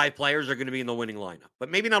these 5 players are going to be in the winning lineup, but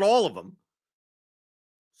maybe not all of them.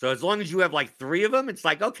 So as long as you have like 3 of them, it's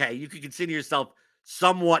like, okay, you can consider yourself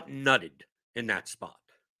somewhat nutted in that spot.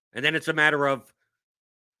 And then it's a matter of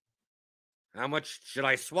how much should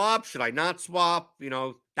I swap? Should I not swap?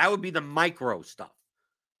 That would be the micro stuff.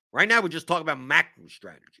 Right now, we're just talking about macro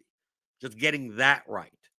strategy, just getting that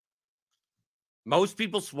right. Most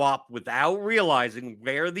people swap without realizing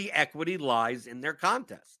where the equity lies in their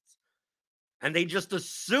contests. And they just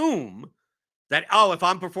assume that, if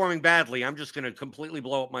I'm performing badly, I'm just going to completely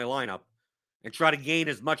blow up my lineup and try to gain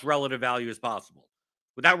as much relative value as possible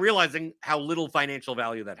without realizing how little financial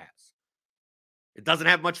value that has. It doesn't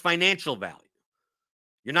have much financial value.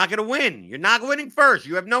 You're not going to win. You're not winning first.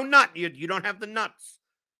 You have no nut. You don't have the nuts.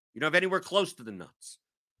 You don't have anywhere close to the nuts.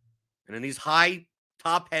 And in these high,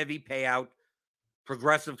 top-heavy payout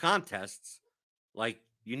progressive contests, like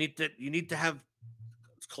you need to have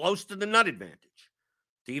close to the nut advantage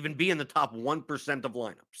to even be in the top 1% of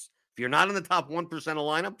lineups. If you're not in the top 1% of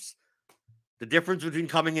lineups, the difference between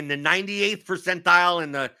coming in the 98th percentile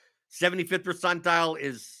and the 75th percentile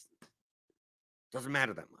doesn't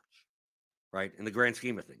matter that much, right? In the grand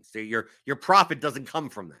scheme of things. So your profit doesn't come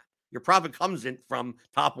from that. Your profit comes in from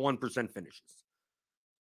top 1% finishes.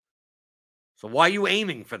 So why are you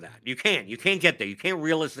aiming for that? You can't get there. You can't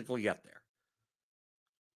realistically get there.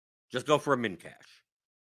 Just go for a min cash.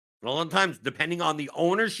 And a lot of times, depending on the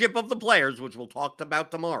ownership of the players, which we'll talk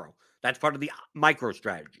about tomorrow, that's part of the micro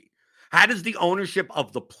strategy. How does the ownership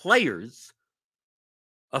of the players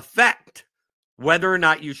affect whether or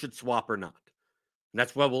not you should swap or not? And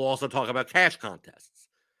that's why we'll also talk about cash contests.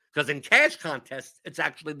 Because in cash contests, it's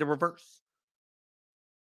actually the reverse.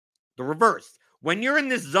 The reverse. When you're in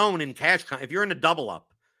this zone in cash, if you're in a double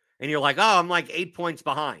up and you're like, I'm like 8 points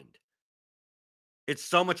behind, it's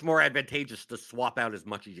so much more advantageous to swap out as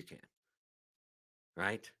much as you can.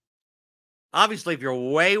 Right? Obviously, if you're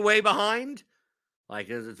way, way behind, like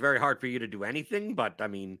it's very hard for you to do anything, but I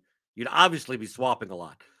mean, you'd obviously be swapping a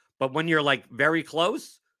lot. But when you're like very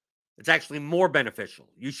close, it's actually more beneficial.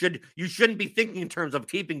 You shouldn't be thinking in terms of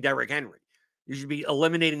keeping Derrick Henry. You should be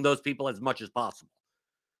eliminating those people as much as possible.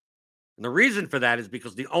 And the reason for that is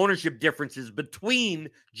because the ownership differences between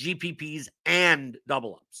GPPs and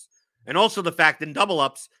double ups. And also the fact in double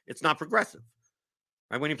ups, it's not progressive.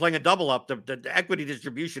 Right? When you're playing a double up, the equity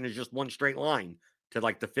distribution is just one straight line to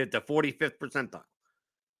like the 45th percentile.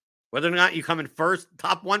 Whether or not you come in first,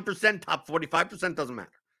 top 1%, top 45%, doesn't matter.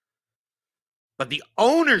 But the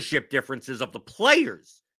ownership differences of the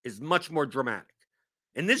players is much more dramatic.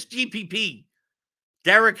 In this GPP,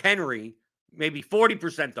 Derrick Henry may be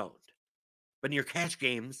 40% owned. But in your cash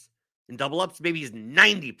games, in double ups, maybe he's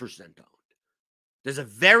 90% owned. There's a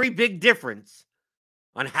very big difference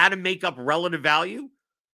on how to make up relative value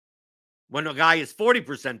when a guy is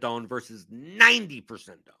 40% owned versus 90%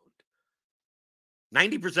 owned.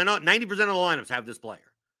 90% of the lineups have this player.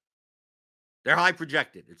 They're high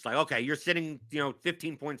projected. It's like, okay, you're sitting,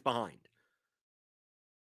 15 points behind.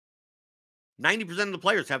 90% of the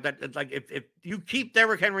players have that. It's like if you keep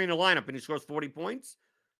Derrick Henry in a lineup and he scores 40 points,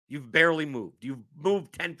 you've barely moved. You've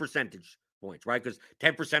moved 10 percentage points, right? Because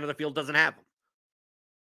 10% of the field doesn't have them.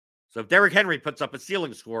 So if Derrick Henry puts up a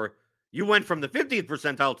ceiling score, you went from the 50th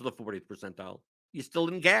percentile to the 40th percentile. You still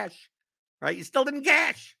didn't cash, right? You still didn't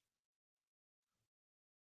cash.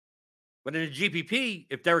 But in a GPP,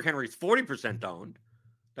 if Derrick Henry is 40% owned,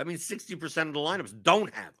 that means 60% of the lineups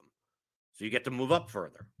don't have him. So you get to move up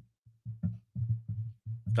further.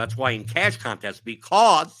 That's why in cash contests,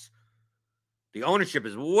 because the ownership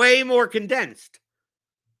is way more condensed,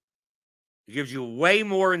 it gives you way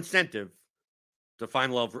more incentive to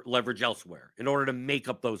find leverage elsewhere in order to make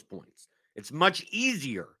up those points. It's much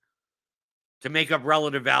easier to make up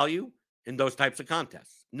relative value in those types of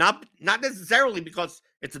contests. Not necessarily because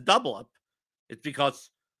it's a double up. It's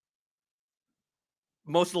because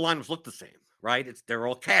most of the lineups look the same, right? They're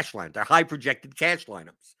all cash lines. They're high projected cash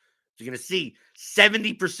lineups. So you're going to see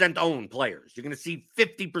 70% owned players. You're going to see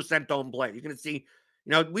 50% owned players. You're going to see,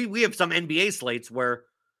 we have some NBA slates where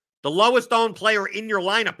the lowest owned player in your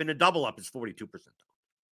lineup in a double up is 42% owned,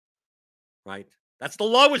 right? That's the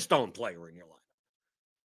lowest owned player in your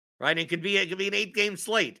lineup, right? It could be an 8-game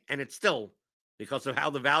slate, and it's still because of how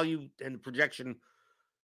the value and projection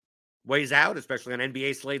ways out, especially on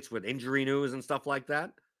NBA slates with injury news and stuff like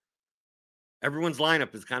that, everyone's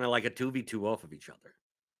lineup is kind of like a 2v2 off of each other,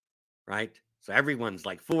 right? So everyone's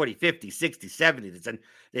like 40, 50, 60, 70. It's a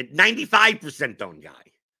 95% owned guy.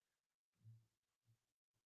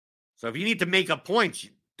 So if you need to make up points,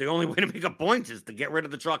 the only way to make up points is to get rid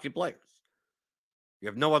of the chalky players. You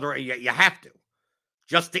have no other, you have to,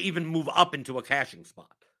 just to even move up into a cashing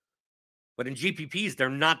spot. But in GPPs, they're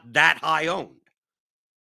not that high owned.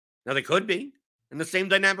 Now, they could be, and the same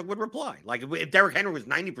dynamic would apply. Like if Derrick Henry was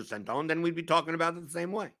 90% owned, then we'd be talking about it the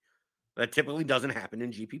same way. But that typically doesn't happen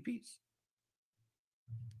in GPPs.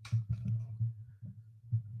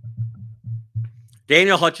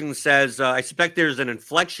 Daniel Hutchings says, I suspect there's an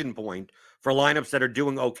inflection point for lineups that are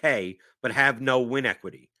doing okay, but have no win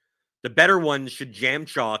equity. The better ones should jam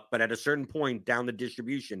chalk, but at a certain point down the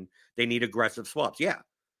distribution, they need aggressive swaps. Yeah,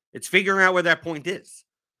 it's figuring out where that point is.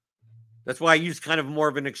 That's why I use kind of more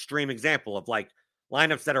of an extreme example of like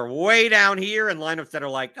lineups that are way down here and lineups that are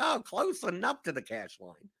like, oh, close enough to the cash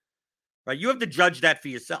line. Right? You have to judge that for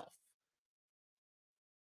yourself.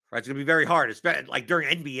 Right? It's going to be very hard. Especially like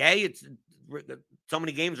during NBA, it's so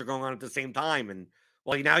many games are going on at the same time. And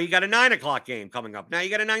well, now you got a 9 o'clock game coming up. Now you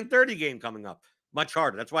got a 9:30 game coming up. Much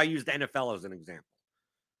harder. That's why I use the NFL as an example.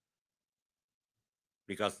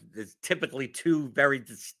 Because there's typically two very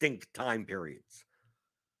distinct time periods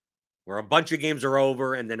where a bunch of games are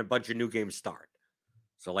over and then a bunch of new games start.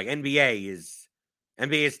 So like NBA is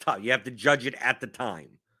tough. You have to judge it at the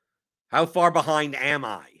time. How far behind am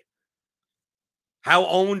I? How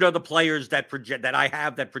owned are the players that I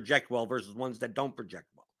have that project well versus ones that don't project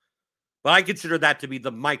well? But I consider that to be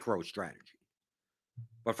the micro strategy.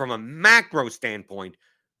 But from a macro standpoint,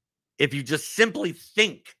 if you just simply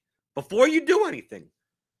think before you do anything,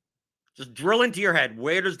 just drill into your head,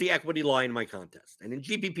 where does the equity lie in my contest? And in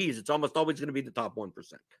GPPs, it's almost always going to be the top 1%.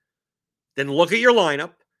 Then look at your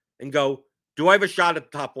lineup and go, do I have a shot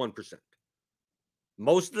at the top 1%?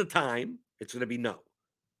 Most of the time, it's going to be no.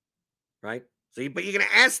 Right? So, but you're going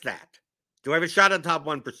to ask that. Do I have a shot at the top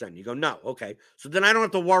 1%? You go, no. Okay. So then I don't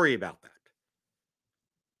have to worry about that.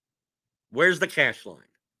 Where's the cash line?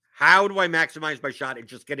 How do I maximize my shot at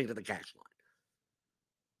just getting to the cash line?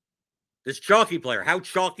 This chalky player, how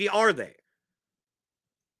chalky are they?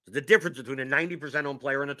 The difference between a 90% owned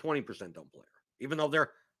player and a 20% owned player, even though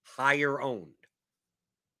they're higher owned.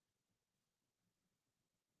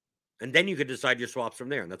 And then you could decide your swaps from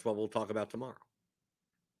there, and that's what we'll talk about tomorrow.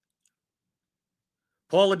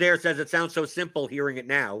 Paul Adair says, it sounds so simple hearing it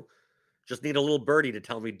now. Just need a little birdie to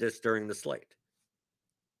tell me this during the slate.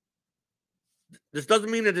 This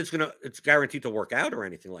doesn't mean that it's guaranteed to work out or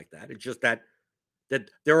anything like that. It's just that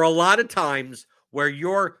there are a lot of times where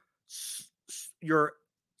you're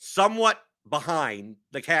somewhat behind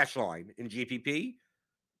the cash line in GPP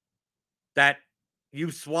that you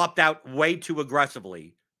swapped out way too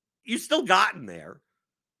aggressively. You still gotten there,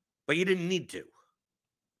 but you didn't need to.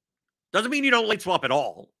 Doesn't mean you don't late swap at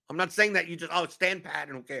all. I'm not saying that you just, stand pat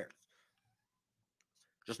and who cares.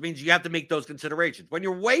 Just means you have to make those considerations. When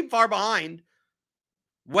you're way far behind,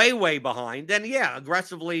 way behind, then yeah,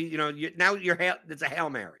 aggressively, it's a Hail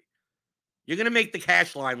Mary. You're going to make the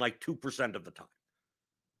cash line like 2% of the time.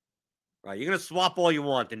 Right? You're going to swap all you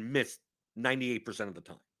want and miss 98% of the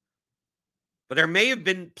time. But there may have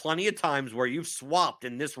been plenty of times where you've swapped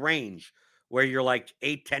in this range where you're like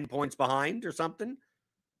 8-10 points behind or something.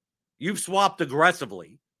 You've swapped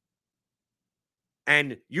aggressively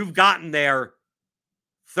and you've gotten there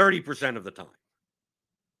 30% of the time.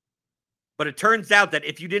 But it turns out that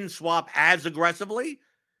if you didn't swap as aggressively,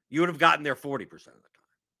 you would have gotten there 40% of the time.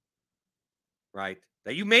 Right?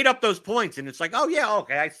 That you made up those points and it's like, oh yeah,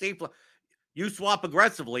 okay, I see. You swap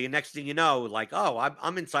aggressively and next thing you know, like, oh,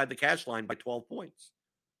 I'm inside the cash line by 12 points.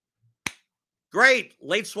 Great.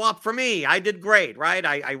 Late swap for me. I did great, right?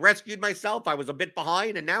 I rescued myself. I was a bit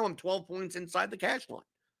behind and now I'm 12 points inside the cash line.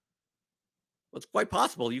 Well, it's quite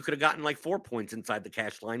possible you could have gotten like 4 points inside the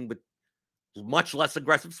cash line with much less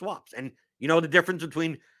aggressive swaps. And you know the difference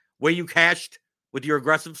between where you cashed with your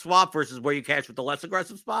aggressive swap versus where you cashed with the less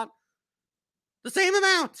aggressive spot? The same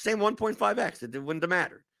amount, same 1.5x. It wouldn't have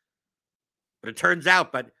mattered. But it turns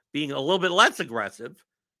out, by being a little bit less aggressive,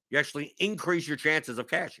 you actually increase your chances of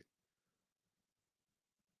cashing.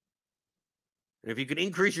 And if you can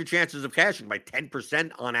increase your chances of cashing by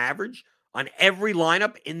 10% on average on every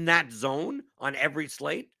lineup in that zone on every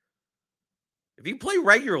slate, if you play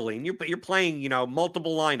regularly and you're playing,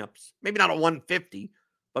 multiple lineups, maybe not a 150,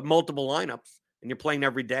 but multiple lineups, and you're playing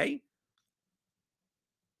every day,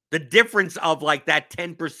 the difference of like that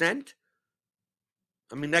 10%,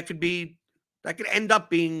 I mean, that could end up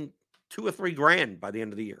being $2 or $3 grand by the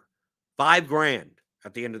end of the year $5,000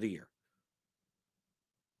 at the end of the year.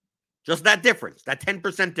 Just that difference, that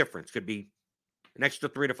 10% difference could be an extra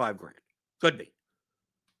 $3,000 to $5,000. Could be.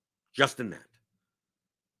 Just in that.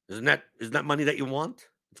 Isn't that money that you want?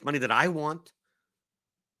 It's money that I want.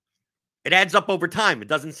 It adds up over time. It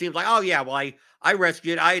doesn't seem like, oh, yeah, well, I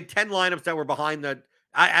rescued. I had 10 lineups that were behind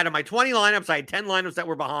out of my 20 lineups, I had 10 lineups that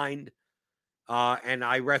were behind, and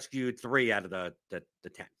I rescued 3 out of the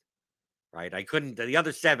 10, right? The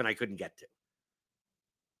other 7 I couldn't get to.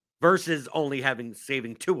 Versus only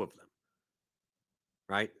saving 2 of them,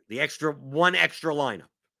 right? One extra lineup,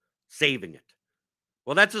 saving it.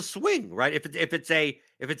 Well, that's a swing, right? If it's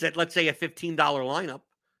at, let's say, a $15 lineup,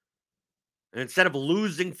 and instead of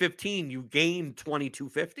losing 15, you gain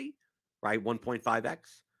 22.50, right? 1.5x.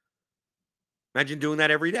 Imagine doing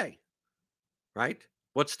that every day, right?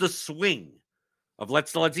 What's the swing of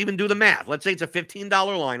let's even do the math. Let's say it's a $15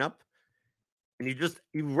 lineup, and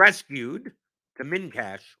you rescued to min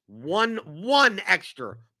cash one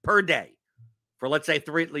extra per day for, let's say,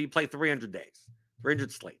 you play 300 days,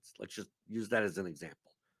 300 slates. Let's just use that as an example.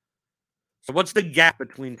 So what's the gap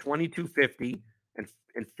between 22.50 and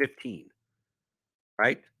 15?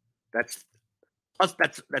 Right? That's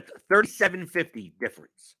 37.50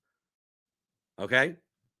 difference. Okay?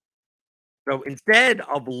 So instead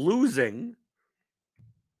of losing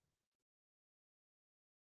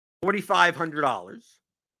 $4,500,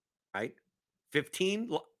 right? A $15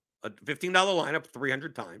 lineup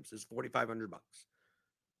 300 times is $4,500.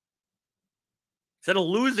 Instead of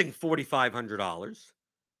losing $4,500,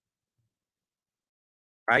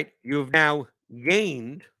 right? You've now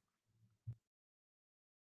gained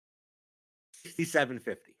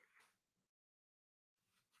 $67.50.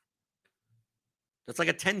 That's like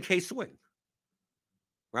a 10K swing,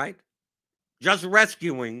 right? Just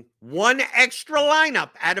rescuing one extra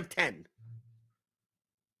lineup out of 10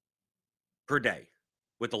 per day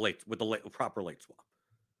with the proper late swap.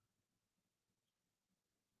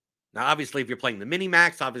 Now, obviously, if you're playing the mini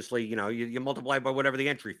max, obviously, you multiply by whatever the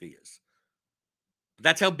entry fee is. But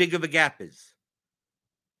that's how big of a gap is.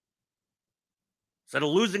 Instead of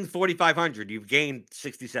losing $4,500, you've gained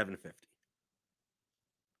 $67.50.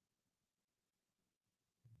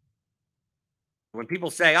 When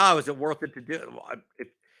people say, "Oh, is it worth it to do?" If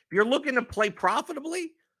you're looking to play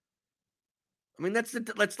profitably, I mean, that's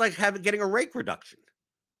like getting a rake reduction.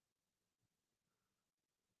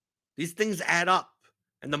 These things add up,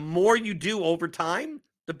 and the more you do over time,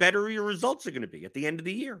 the better your results are going to be at the end of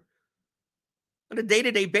the year. On a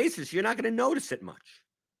day-to-day basis, you're not going to notice it much.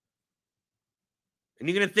 And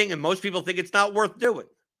you're going to think, and most people think it's not worth doing.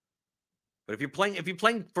 But if you're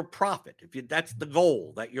playing for profit, that's the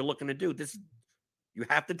goal that you're looking to do, you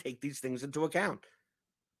have to take these things into account.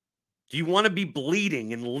 Do you want to be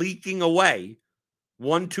bleeding and leaking away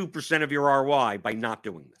 1-2% of your ROI by not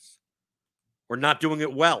doing this? Or not doing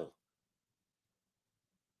it well?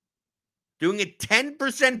 Doing it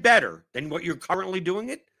 10% better than what you're currently doing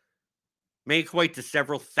it may equate to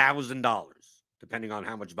several $1,000s, depending on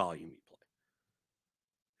how much volume you play.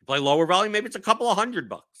 If you play lower volume, maybe it's a couple of $100.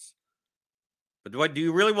 But do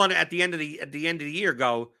you really want to at the end of the year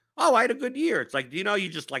go, "Oh, I had a good year"? It's like, you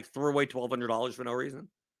just like threw away $1,200 for no reason.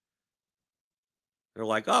 They're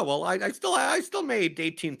like, "Oh, well, I still made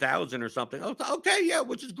 18,000 or something." Okay, yeah,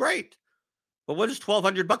 which is great. But what is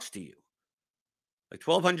 $1,200 to you? Like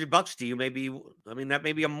 $1,200 to you, that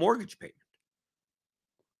may be a mortgage payment.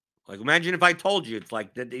 Like, imagine if I told you it's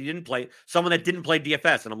like that someone that didn't play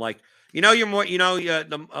DFS, and I'm like, you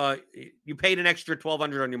paid an extra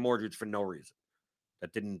 $1,200 on your mortgage for no reason.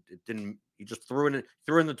 You just threw in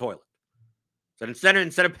the toilet. So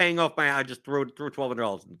instead of paying off I just threw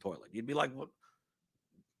 $1,200 in the toilet. You'd be like, what?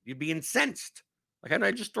 You'd be incensed. Like, how did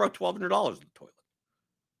I just throw $1,200 in the toilet?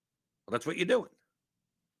 Well, that's what you're doing.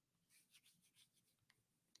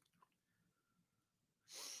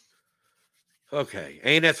 Okay.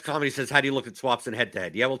 ANS Comedy says, how do you look at swaps and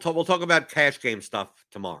head-to-head? Yeah, we'll talk about cash game stuff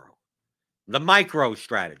tomorrow. The micro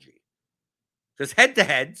strategy. Because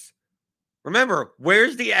head-to-heads, remember,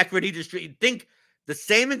 where's the equity distribution? Think the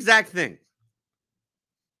same exact thing.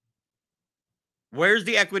 Where's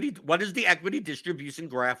the equity? What does the equity distribution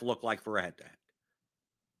graph look like for a head-to-head?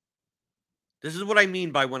 This is what I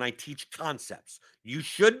mean by when I teach concepts. You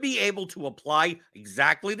should be able to apply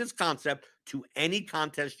exactly this concept to any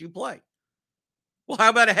contest you play. Well, how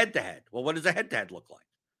about a head-to-head? Well, what does a head-to-head look like?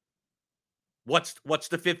 What's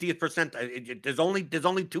the 50th percentile? There's only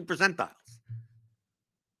 2 percentiles.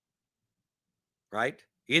 Right?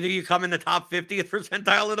 Either you come in the top 50th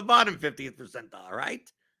percentile or the bottom 50th percentile, right?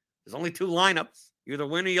 There's only 2 lineups. You either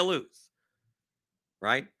win or you lose.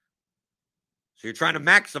 Right? So you're trying to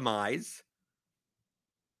maximize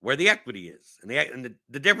where the equity is. And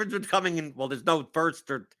the difference with coming in, well, there's no first,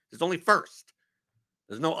 or there's only first.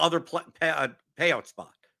 There's no other payout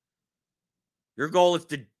spot. Your goal is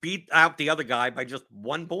to beat out the other guy by just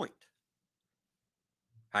 1 point.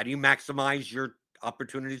 How do you maximize your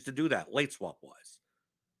opportunities to do that, late swap wise?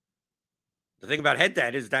 The thing about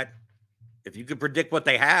head-to-head is that if you can predict what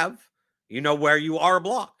they have, you know where you are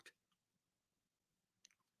blocked.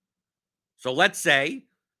 So let's say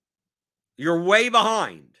you're way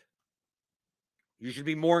behind. You should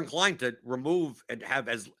be more inclined to remove and have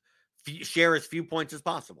share as few points as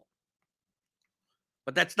possible.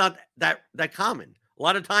 But that's not that common. A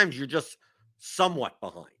lot of times you're just somewhat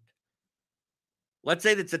behind. Let's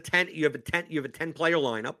say that's you have a 10 player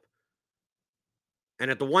lineup. And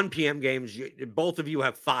at the 1 p.m. games, both of you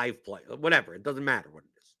have 5 players. Whatever, it doesn't matter what it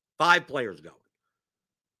is. 5 players going.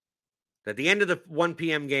 At the end of the 1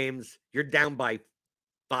 p.m. games, you're down by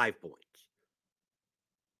 5 points.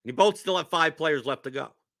 You both still have 5 players left to go.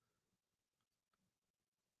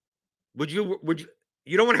 Would you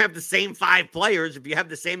don't want to have the same 5 players. If you have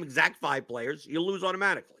the same exact 5 players, you'll lose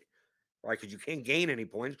automatically, right? Because you can't gain any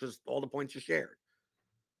points because all the points are shared.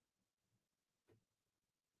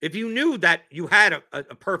 If you knew that you had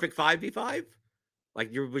a perfect 5v5,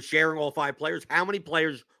 like you were sharing all 5 players, how many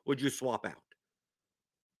players would you swap out?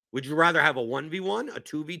 Would you rather have a 1v1, a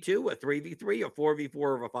 2v2, a 3v3, a 4v4,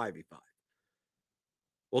 or a 5v5?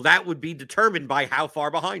 Well, that would be determined by how far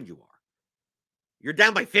behind you are. You're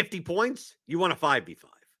down by 50 points, you want a 5v5,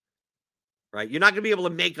 right? You're not going to be able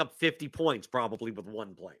to make up 50 points probably with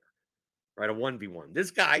 1 player, right? A 1v1. This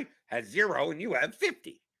guy has 0 and you have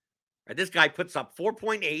 50. Right? This guy puts up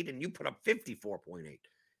 4.8 and you put up 54.8.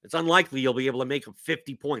 It's unlikely you'll be able to make up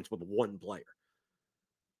 50 points with 1 player.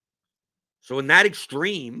 So in that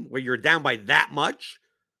extreme where you're down by that much,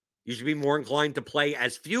 you should be more inclined to play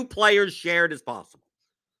as few players shared as possible.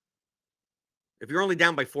 If you're only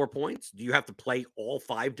down by 4 points, do you have to play all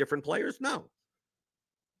 5 different players? No.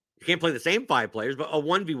 You can't play the same 5 players, but a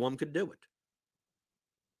 1v1 could do it.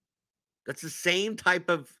 That's the same type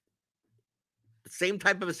of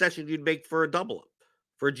a session you'd make for a double up,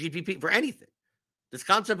 for a GPP, for anything. This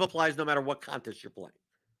concept applies no matter what contest you're playing.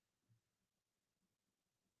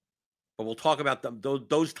 But we'll talk about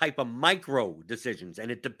those type of micro decisions, and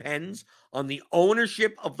it depends on the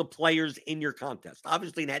ownership of the players in your contest.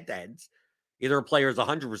 Obviously, in head-to-heads, either a player is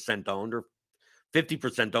 100% owned or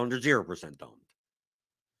 50% owned or 0% owned.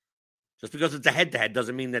 Just because it's a head-to-head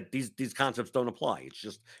doesn't mean that these concepts don't apply. It's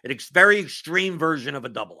just a very extreme version of a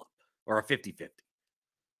double-up or a 50-50. It's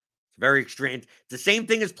very extreme. It's the same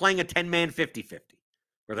thing as playing a 10-man 50-50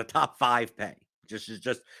 where the top 5 pay. This is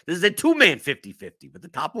a 2-man 50-50, but the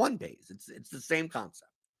top 1 pays. It's the same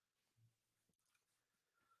concept.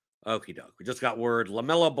 Okie doke. We just got word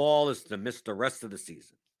LaMelo Ball is to miss the rest of the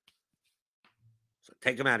season. So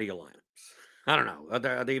take him out of your lineups. I don't know.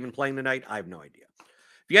 Are they even playing tonight? I have no idea.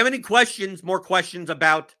 If you have any more questions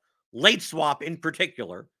about late swap in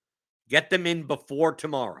particular, get them in before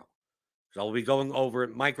tomorrow. So I'll be going over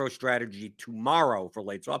MicroStrategy tomorrow for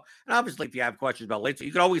late swap. And obviously, if you have questions about late swap,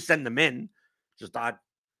 you can always send them in. Just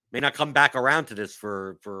may not come back around to this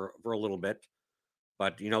for a little bit.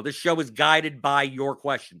 But, this show is guided by your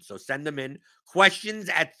questions. So send them in.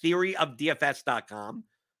 questions@theoryofdfs.com.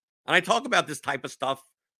 And I talk about this type of stuff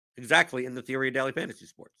exactly in the Theory of Daily Fantasy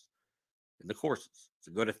Sports, in the courses.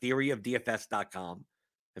 So go to theoryofdfs.com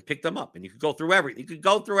and pick them up. And you can go through everything. You can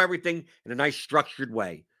go through everything in a nice structured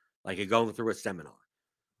way, like you're going through a seminar.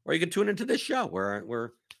 Or you can tune into this show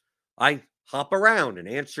where I hop around and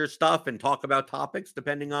answer stuff and talk about topics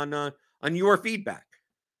depending on your feedback.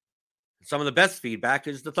 Some of the best feedback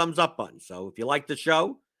is the thumbs up button. So if you like the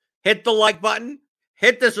show, hit the like button,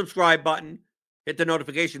 hit the subscribe button, hit the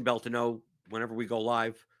notification bell to know whenever we go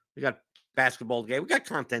live. We got basketball game. We got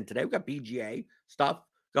content today. We got BGA stuff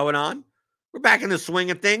going on. We're back in the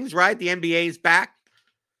swing of things, right? The NBA's back.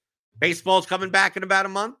 Baseball's coming back in about a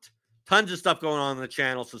month. Tons of stuff going on the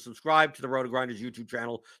channel. So subscribe to the Roto Grinders YouTube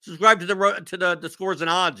channel. Subscribe to the Scores and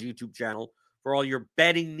Odds YouTube channel for all your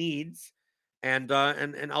betting needs. And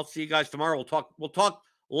I'll see you guys tomorrow. We'll talk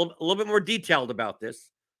a little bit more detailed about this,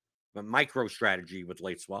 the MicroStrategy with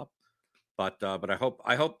late swap. But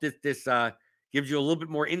I hope this gives you a little bit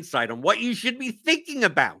more insight on what you should be thinking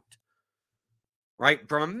about, right,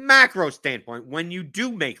 from a macro standpoint when you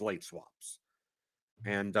do make late swaps.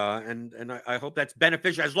 And I hope that's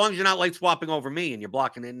beneficial. As long as you're not late swapping over me and you're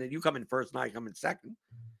blocking in, you come in first and I come in second.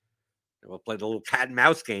 And we'll play the little cat and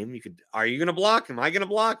mouse game. Are you going to block? Am I going to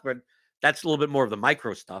block? But that's a little bit more of the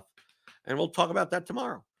micro stuff. And we'll talk about that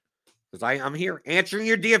tomorrow. because I'm here answering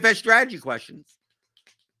your DFS strategy questions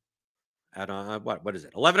at what is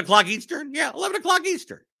it? 11 o'clock Eastern? Yeah, 11 o'clock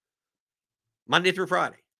Eastern, Monday through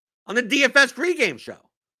Friday on the DFS pregame show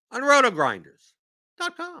on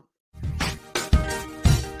RotoGrinders.com.